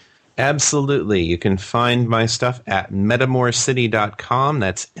 Absolutely. You can find my stuff at metamorcity.com.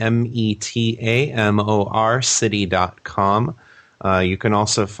 That's METAMOR city.com. You can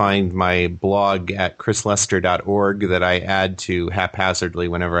also find my blog at chrislester.org that I add to haphazardly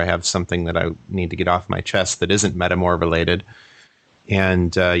whenever I have something that I need to get off my chest that isn't Metamor related.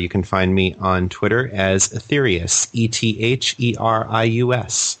 And you can find me on Twitter as Etherius,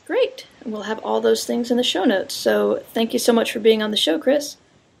 ETHERIUS. Great. We'll have all those things in the show notes. So thank you so much for being on the show, Chris.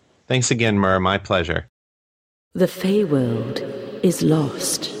 Thanks again, Mur. My pleasure. The Feyworld is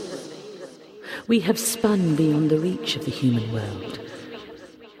lost. We have spun beyond the reach of the human world.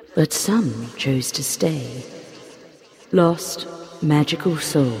 But some chose to stay. Lost, magical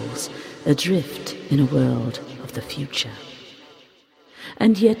souls adrift in a world of the future.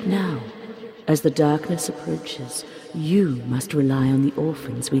 And yet now, as the darkness approaches, you must rely on the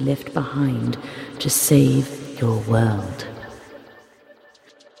orphans we left behind to save your world.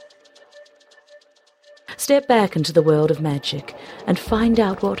 Step back into the world of magic and find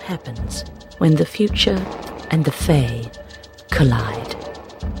out what happens when the future and the Fae collide.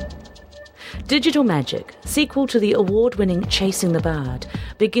 Digital Magic, sequel to the award-winning Chasing the Bard,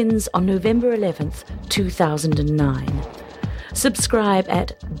 begins on November 11th, 2009. Subscribe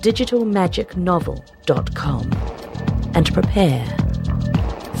at digitalmagicnovel.com and prepare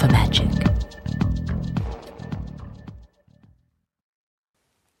for magic.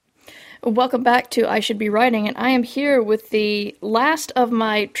 Welcome back to I Should Be Writing, and I am here with the last of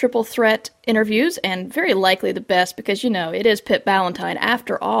my triple threat interviews, and very likely the best because, it is Pip Ballantine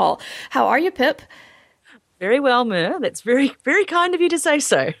after all. How are you, Pip? Very well, Mur. That's very, very kind of you to say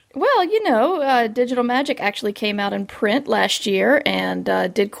so. Well, Digital Magic actually came out in print last year and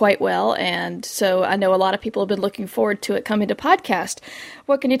did quite well, and so I know a lot of people have been looking forward to it coming to podcast.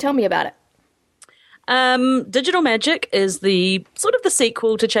 What can you tell me about it? Digital Magic is the sort of the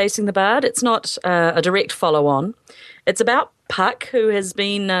sequel to Chasing the Bard. It's not a direct follow-on. It's about Puck, who has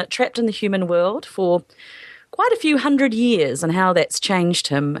been trapped in the human world for quite a few hundred years, and how that's changed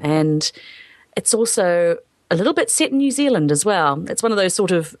him. And it's also a little bit set in New Zealand as well. It's one of those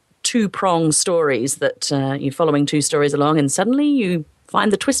sort of two-pronged stories that you're following two stories along, and suddenly you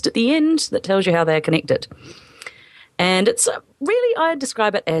find the twist at the end that tells you how they're connected. And it's really, I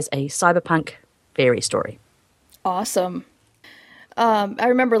describe it as a cyberpunk fairy story. Awesome. I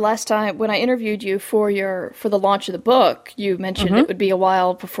remember last time when I interviewed you for the launch of the book, you mentioned it would be a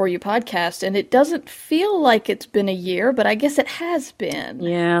while before you podcast, and it doesn't feel like it's been a year, but I guess it has been.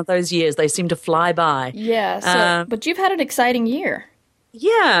 Yeah, those years, they seem to fly by. Yeah, but you've had an exciting year.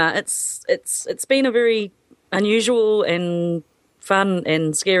 Yeah, it's been a very unusual and fun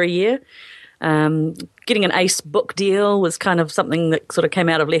and scary year. Getting an ACE book deal was kind of something that sort of came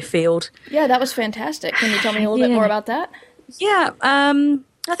out of left field. Yeah, that was fantastic. Can you tell me a little bit more about that? Yeah, I think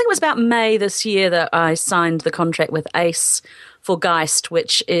it was about May this year that I signed the contract with ACE for Geist,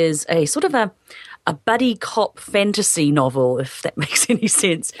 which is a sort of a buddy cop fantasy novel, if that makes any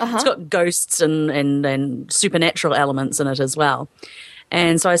sense. It's got ghosts and supernatural elements in it as well.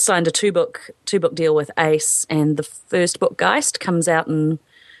 And so I signed a two book deal with ACE, and the first book, Geist, comes out in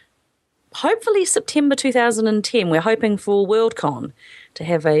hopefully September 2010. We're hoping for Worldcon to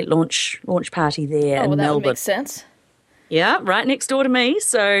have a launch party there in Melbourne. That would make sense. Yeah, right next door to me.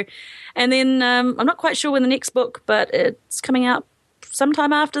 So, and then I'm not quite sure when the next book, but it's coming out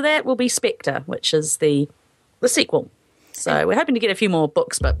sometime after that will be Spectre, which is the sequel. So we're hoping to get a few more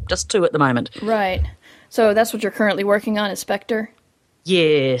books, but just 2 at the moment. Right. So that's what you're currently working on, is Spectre?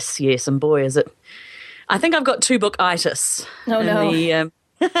 Yes, and boy, is it. I think I've got 2 book-itis. Oh, no. The,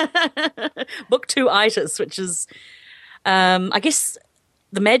 book 2-itis, which is, I guess,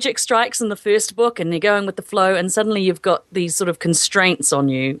 the magic strikes in the first book and you're going with the flow, and suddenly you've got these sort of constraints on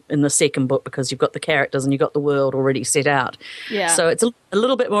you in the second book because you've got the characters and you've got the world already set out. Yeah. So it's a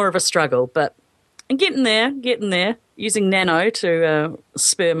little bit more of a struggle, but I'm getting there, using Nano to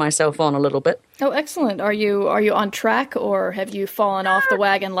spur myself on a little bit. Oh, excellent. Are you on track, or have you fallen off the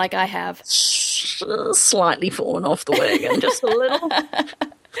wagon like I have? Slightly fallen off the wagon, just a little.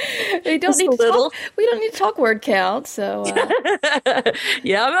 We don't need to talk word count, so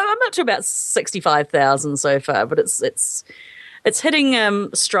yeah, I'm up to about 65,000 so far, but it's hitting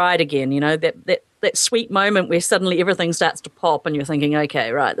stride again. You know, that sweet moment where suddenly everything starts to pop, and you're thinking,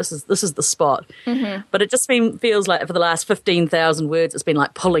 okay, right, this is the spot. Mm-hmm. But it just feels like for the last 15,000 words, it's been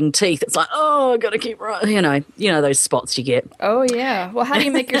like pulling teeth. It's like, oh, I got to keep right. You know those spots you get. Oh yeah. Well, how do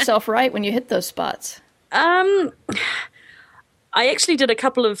you make yourself right when you hit those spots? I actually did a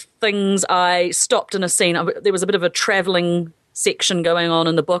couple of things. I stopped in a scene. There was a bit of a traveling section going on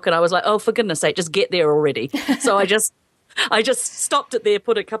in the book, and I was like, oh, for goodness sake, just get there already. So I just stopped it there,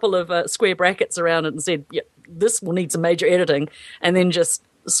 put a couple of square brackets around it and said, yeah, this will need some major editing, and then just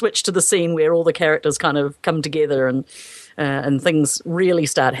switched to the scene where all the characters kind of come together and things really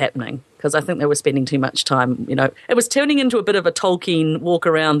start happening, because I think they were spending too much time, it was turning into a bit of a Tolkien walk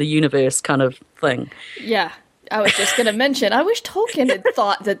around the universe kind of thing. Yeah. I was just going to mention, I wish Tolkien had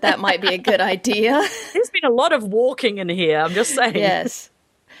thought that might be a good idea. There's been a lot of walking in here, I'm just saying. Yes.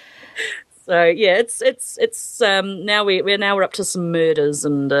 So yeah, it's now we're up to some murders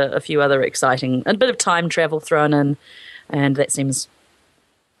and a few other exciting, a bit of time travel thrown in, and that seems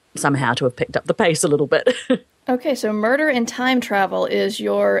somehow to have picked up the pace a little bit. Okay, so murder and time travel is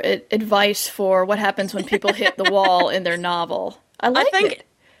your advice for what happens when people hit the wall in their novel.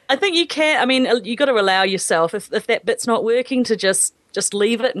 I think you can. I mean, you got to allow yourself, if that bit's not working, to just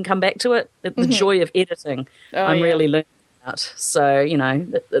leave it and come back to it. The joy of editing, really learning about. So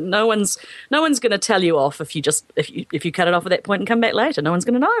no one's going to tell you off if you cut it off at that point and come back later. No one's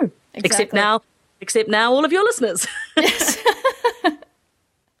going to know, exactly. except now all of your listeners. Yes.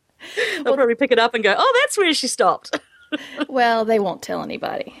 They'll probably pick it up and go, "Oh, that's where she stopped." Well, they won't tell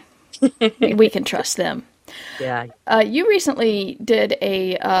anybody. We can trust them. Yeah. You recently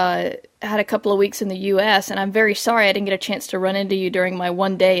had a couple of weeks in the U.S., and I'm very sorry I didn't get a chance to run into you during my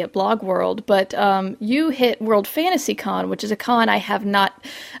one day at Blog World, but you hit World Fantasy Con, which is a con I have not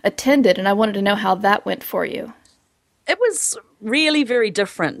attended, and I wanted to know how that went for you. It was really very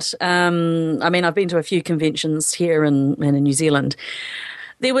different. I mean, I've been to a few conventions here and in New Zealand.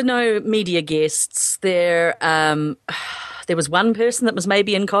 There were no media guests. There was one person that was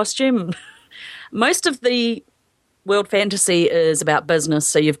maybe in costume. Most of the World Fantasy is about business,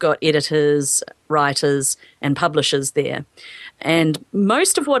 so you've got editors, writers, and publishers there. And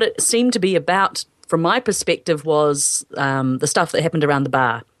most of what it seemed to be about, from my perspective, was the stuff that happened around the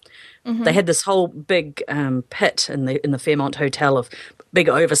bar. Mm-hmm. They had this whole big pit in the Fairmont Hotel of big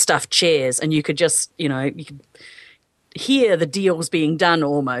overstuffed chairs, and you could just, you could hear the deals being done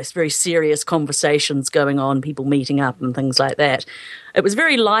almost, very serious conversations going on, people meeting up and things like that. It was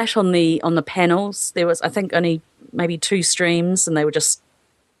very light on the panels. There was, I think, only maybe 2 streams, and they were just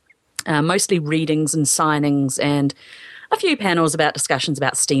mostly readings and signings and a few panels about discussions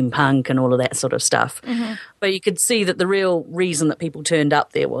about steampunk and all of that sort of stuff. Mm-hmm. But you could see that the real reason that people turned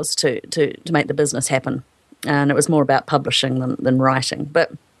up there was to make the business happen. And it was more about publishing than writing.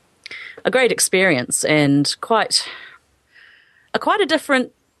 But a great experience and quite a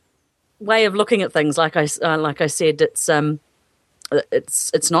different way of looking at things. Like I said, it's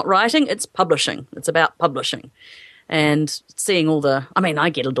not writing, it's publishing. It's about publishing. And seeing all I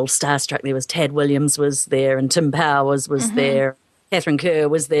get a little starstruck. There was Tad Williams was there, and Tim Powers was Mm-hmm. there, Catherine Kerr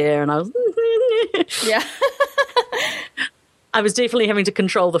was there, and I was Yeah. I was definitely having to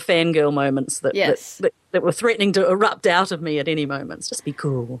control the fangirl moments that were threatening to erupt out of me at any moment. Just be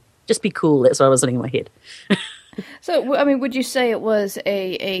cool. Just be cool. That's what I was thinking in my head. So, I mean, would you say it was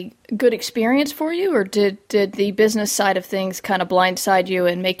a good experience for you, or did the business side of things kind of blindside you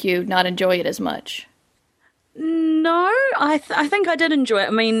and make you not enjoy it as much? No, I think I did enjoy it.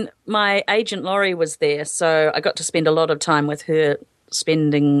 I mean, my agent Laurie was there, so I got to spend a lot of time with her,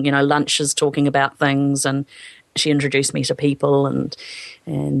 spending lunches talking about things, and she introduced me to people and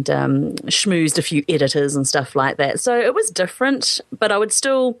schmoozed a few editors and stuff like that. So it was different, but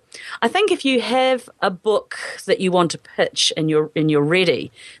I think if you have a book that you want to pitch and you're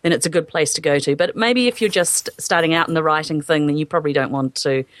ready, then it's a good place to go to. But maybe if you're just starting out in the writing thing, then you probably don't want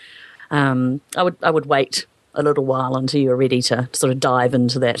to. I would wait a little while until you're ready to sort of dive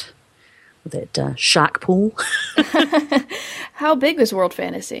into that shark pool. How big was World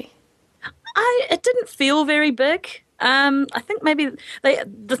Fantasy? It didn't feel very big. I think maybe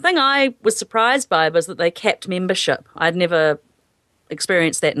the thing I was surprised by was that they capped membership. I'd never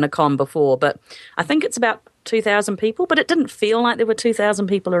experienced that in a con before, but I think it's about 2,000 people, but it didn't feel like there were 2,000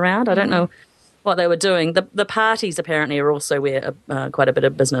 people around. I don't know what they were doing. The parties apparently are also where quite a bit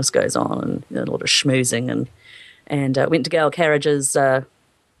of business goes on, and a lot of schmoozing, and went to Gail Carriage's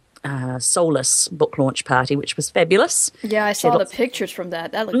Soulless book launch party, which was fabulous. Yeah, I saw the pictures from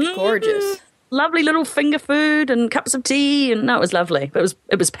that. That looked gorgeous. Lovely little finger food and cups of tea, and no, it was lovely. But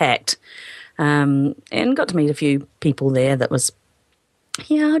it was packed, and got to meet a few people there. That was,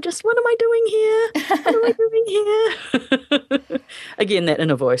 just what am I doing here? What am I doing here? Again, that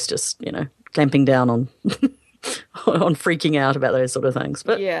inner voice just clamping down on on freaking out about those sort of things.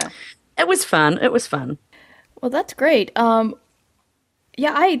 But yeah, it was fun. It was fun. Well, that's great.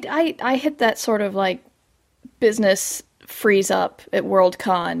 Yeah, I hit that sort of like business freeze up at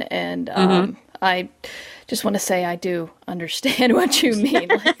Worldcon, and I just want to say I do understand what you mean,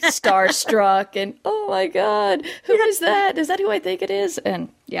 like starstruck, and oh my God, who is that? Is that who I think it is? And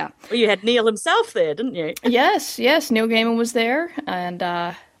yeah. Well, you had Neil himself there, didn't you? Yes, Neil Gaiman was there, and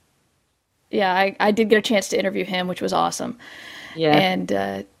I did get a chance to interview him, which was awesome. Yeah,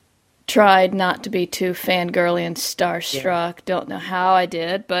 and tried not to be too fangirly and starstruck. Yeah. Don't know how I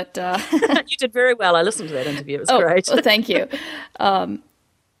did, but you did very well. I listened to that interview. It was great. Well, thank you.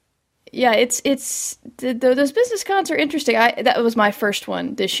 Yeah, it's those business cons are interesting. That was my first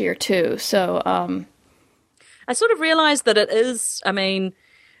one this year too. So I sort of realized that it is. I mean,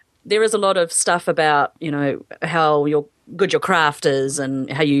 there is a lot of stuff about how good your craft is and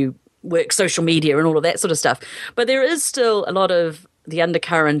how you work social media and all of that sort of stuff. But there is still a lot of the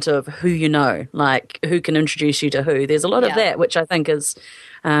undercurrent of who you know, like who can introduce you to who. There's a lot of that, which I think is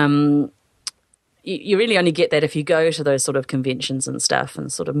you really only get that if you go to those sort of conventions and stuff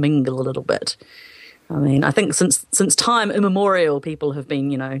and sort of mingle a little bit. I mean, I think since time immemorial, people have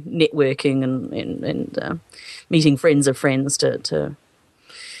been, networking and meeting friends of friends to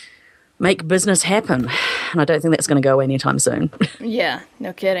make business happen. And I don't think that's going to go away anytime soon. Yeah,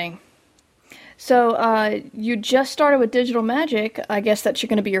 no kidding. So you just started with Digital Magic. I guess that's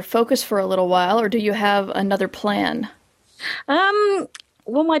going to be your focus for a little while, or do you have another plan?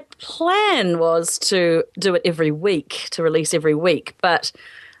 Well, my plan was to do it every week, to release every week. But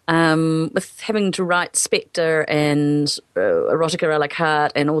with having to write Spectre and Erotica a la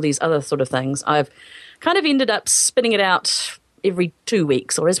carte and all these other sort of things, I've kind of ended up spinning it out every 2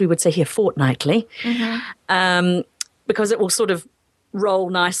 weeks, or as we would say here, fortnightly, because it will sort of roll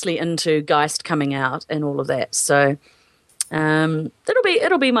nicely into Geist coming out and all of that. So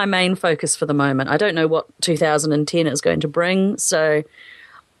it'll be my main focus for the moment. I don't know what 2010 is going to bring, so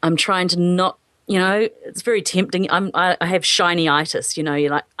I'm trying to not. It's very tempting. I have shiny-itis. You're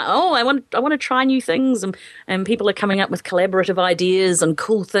like, oh, I want to try new things, and people are coming up with collaborative ideas and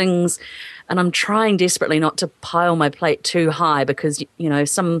cool things, and I'm trying desperately not to pile my plate too high because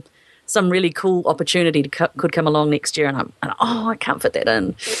some really cool opportunity could come along next year, and I can't fit that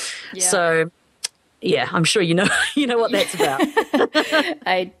in. Yeah. So, yeah, I'm sure you know what that's about.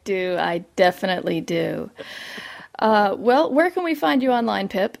 I do. I definitely do. Well, where can we find you online,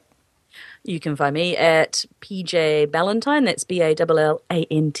 Pip? You can find me at PJ Ballantine, that's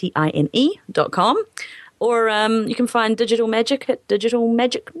BALLANTINE.com, or you can find Digital Magic at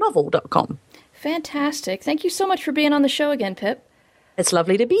digitalmagicnovel.com. Fantastic. Thank you so much for being on the show again, Pip. It's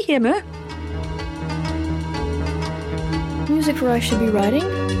lovely to be here, Mur. Music for I Should Be Writing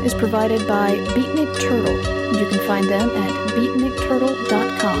is provided by Beatnik Turtle. You can find them at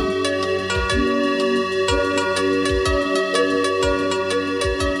beatnikturtle.com.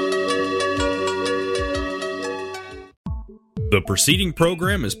 The preceding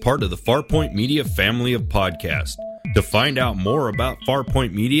program is part of the Farpoint Media family of podcasts. To find out more about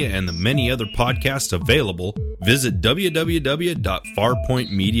Farpoint Media and the many other podcasts available, visit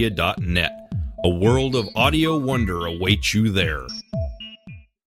www.farpointmedia.net. A world of audio wonder awaits you there.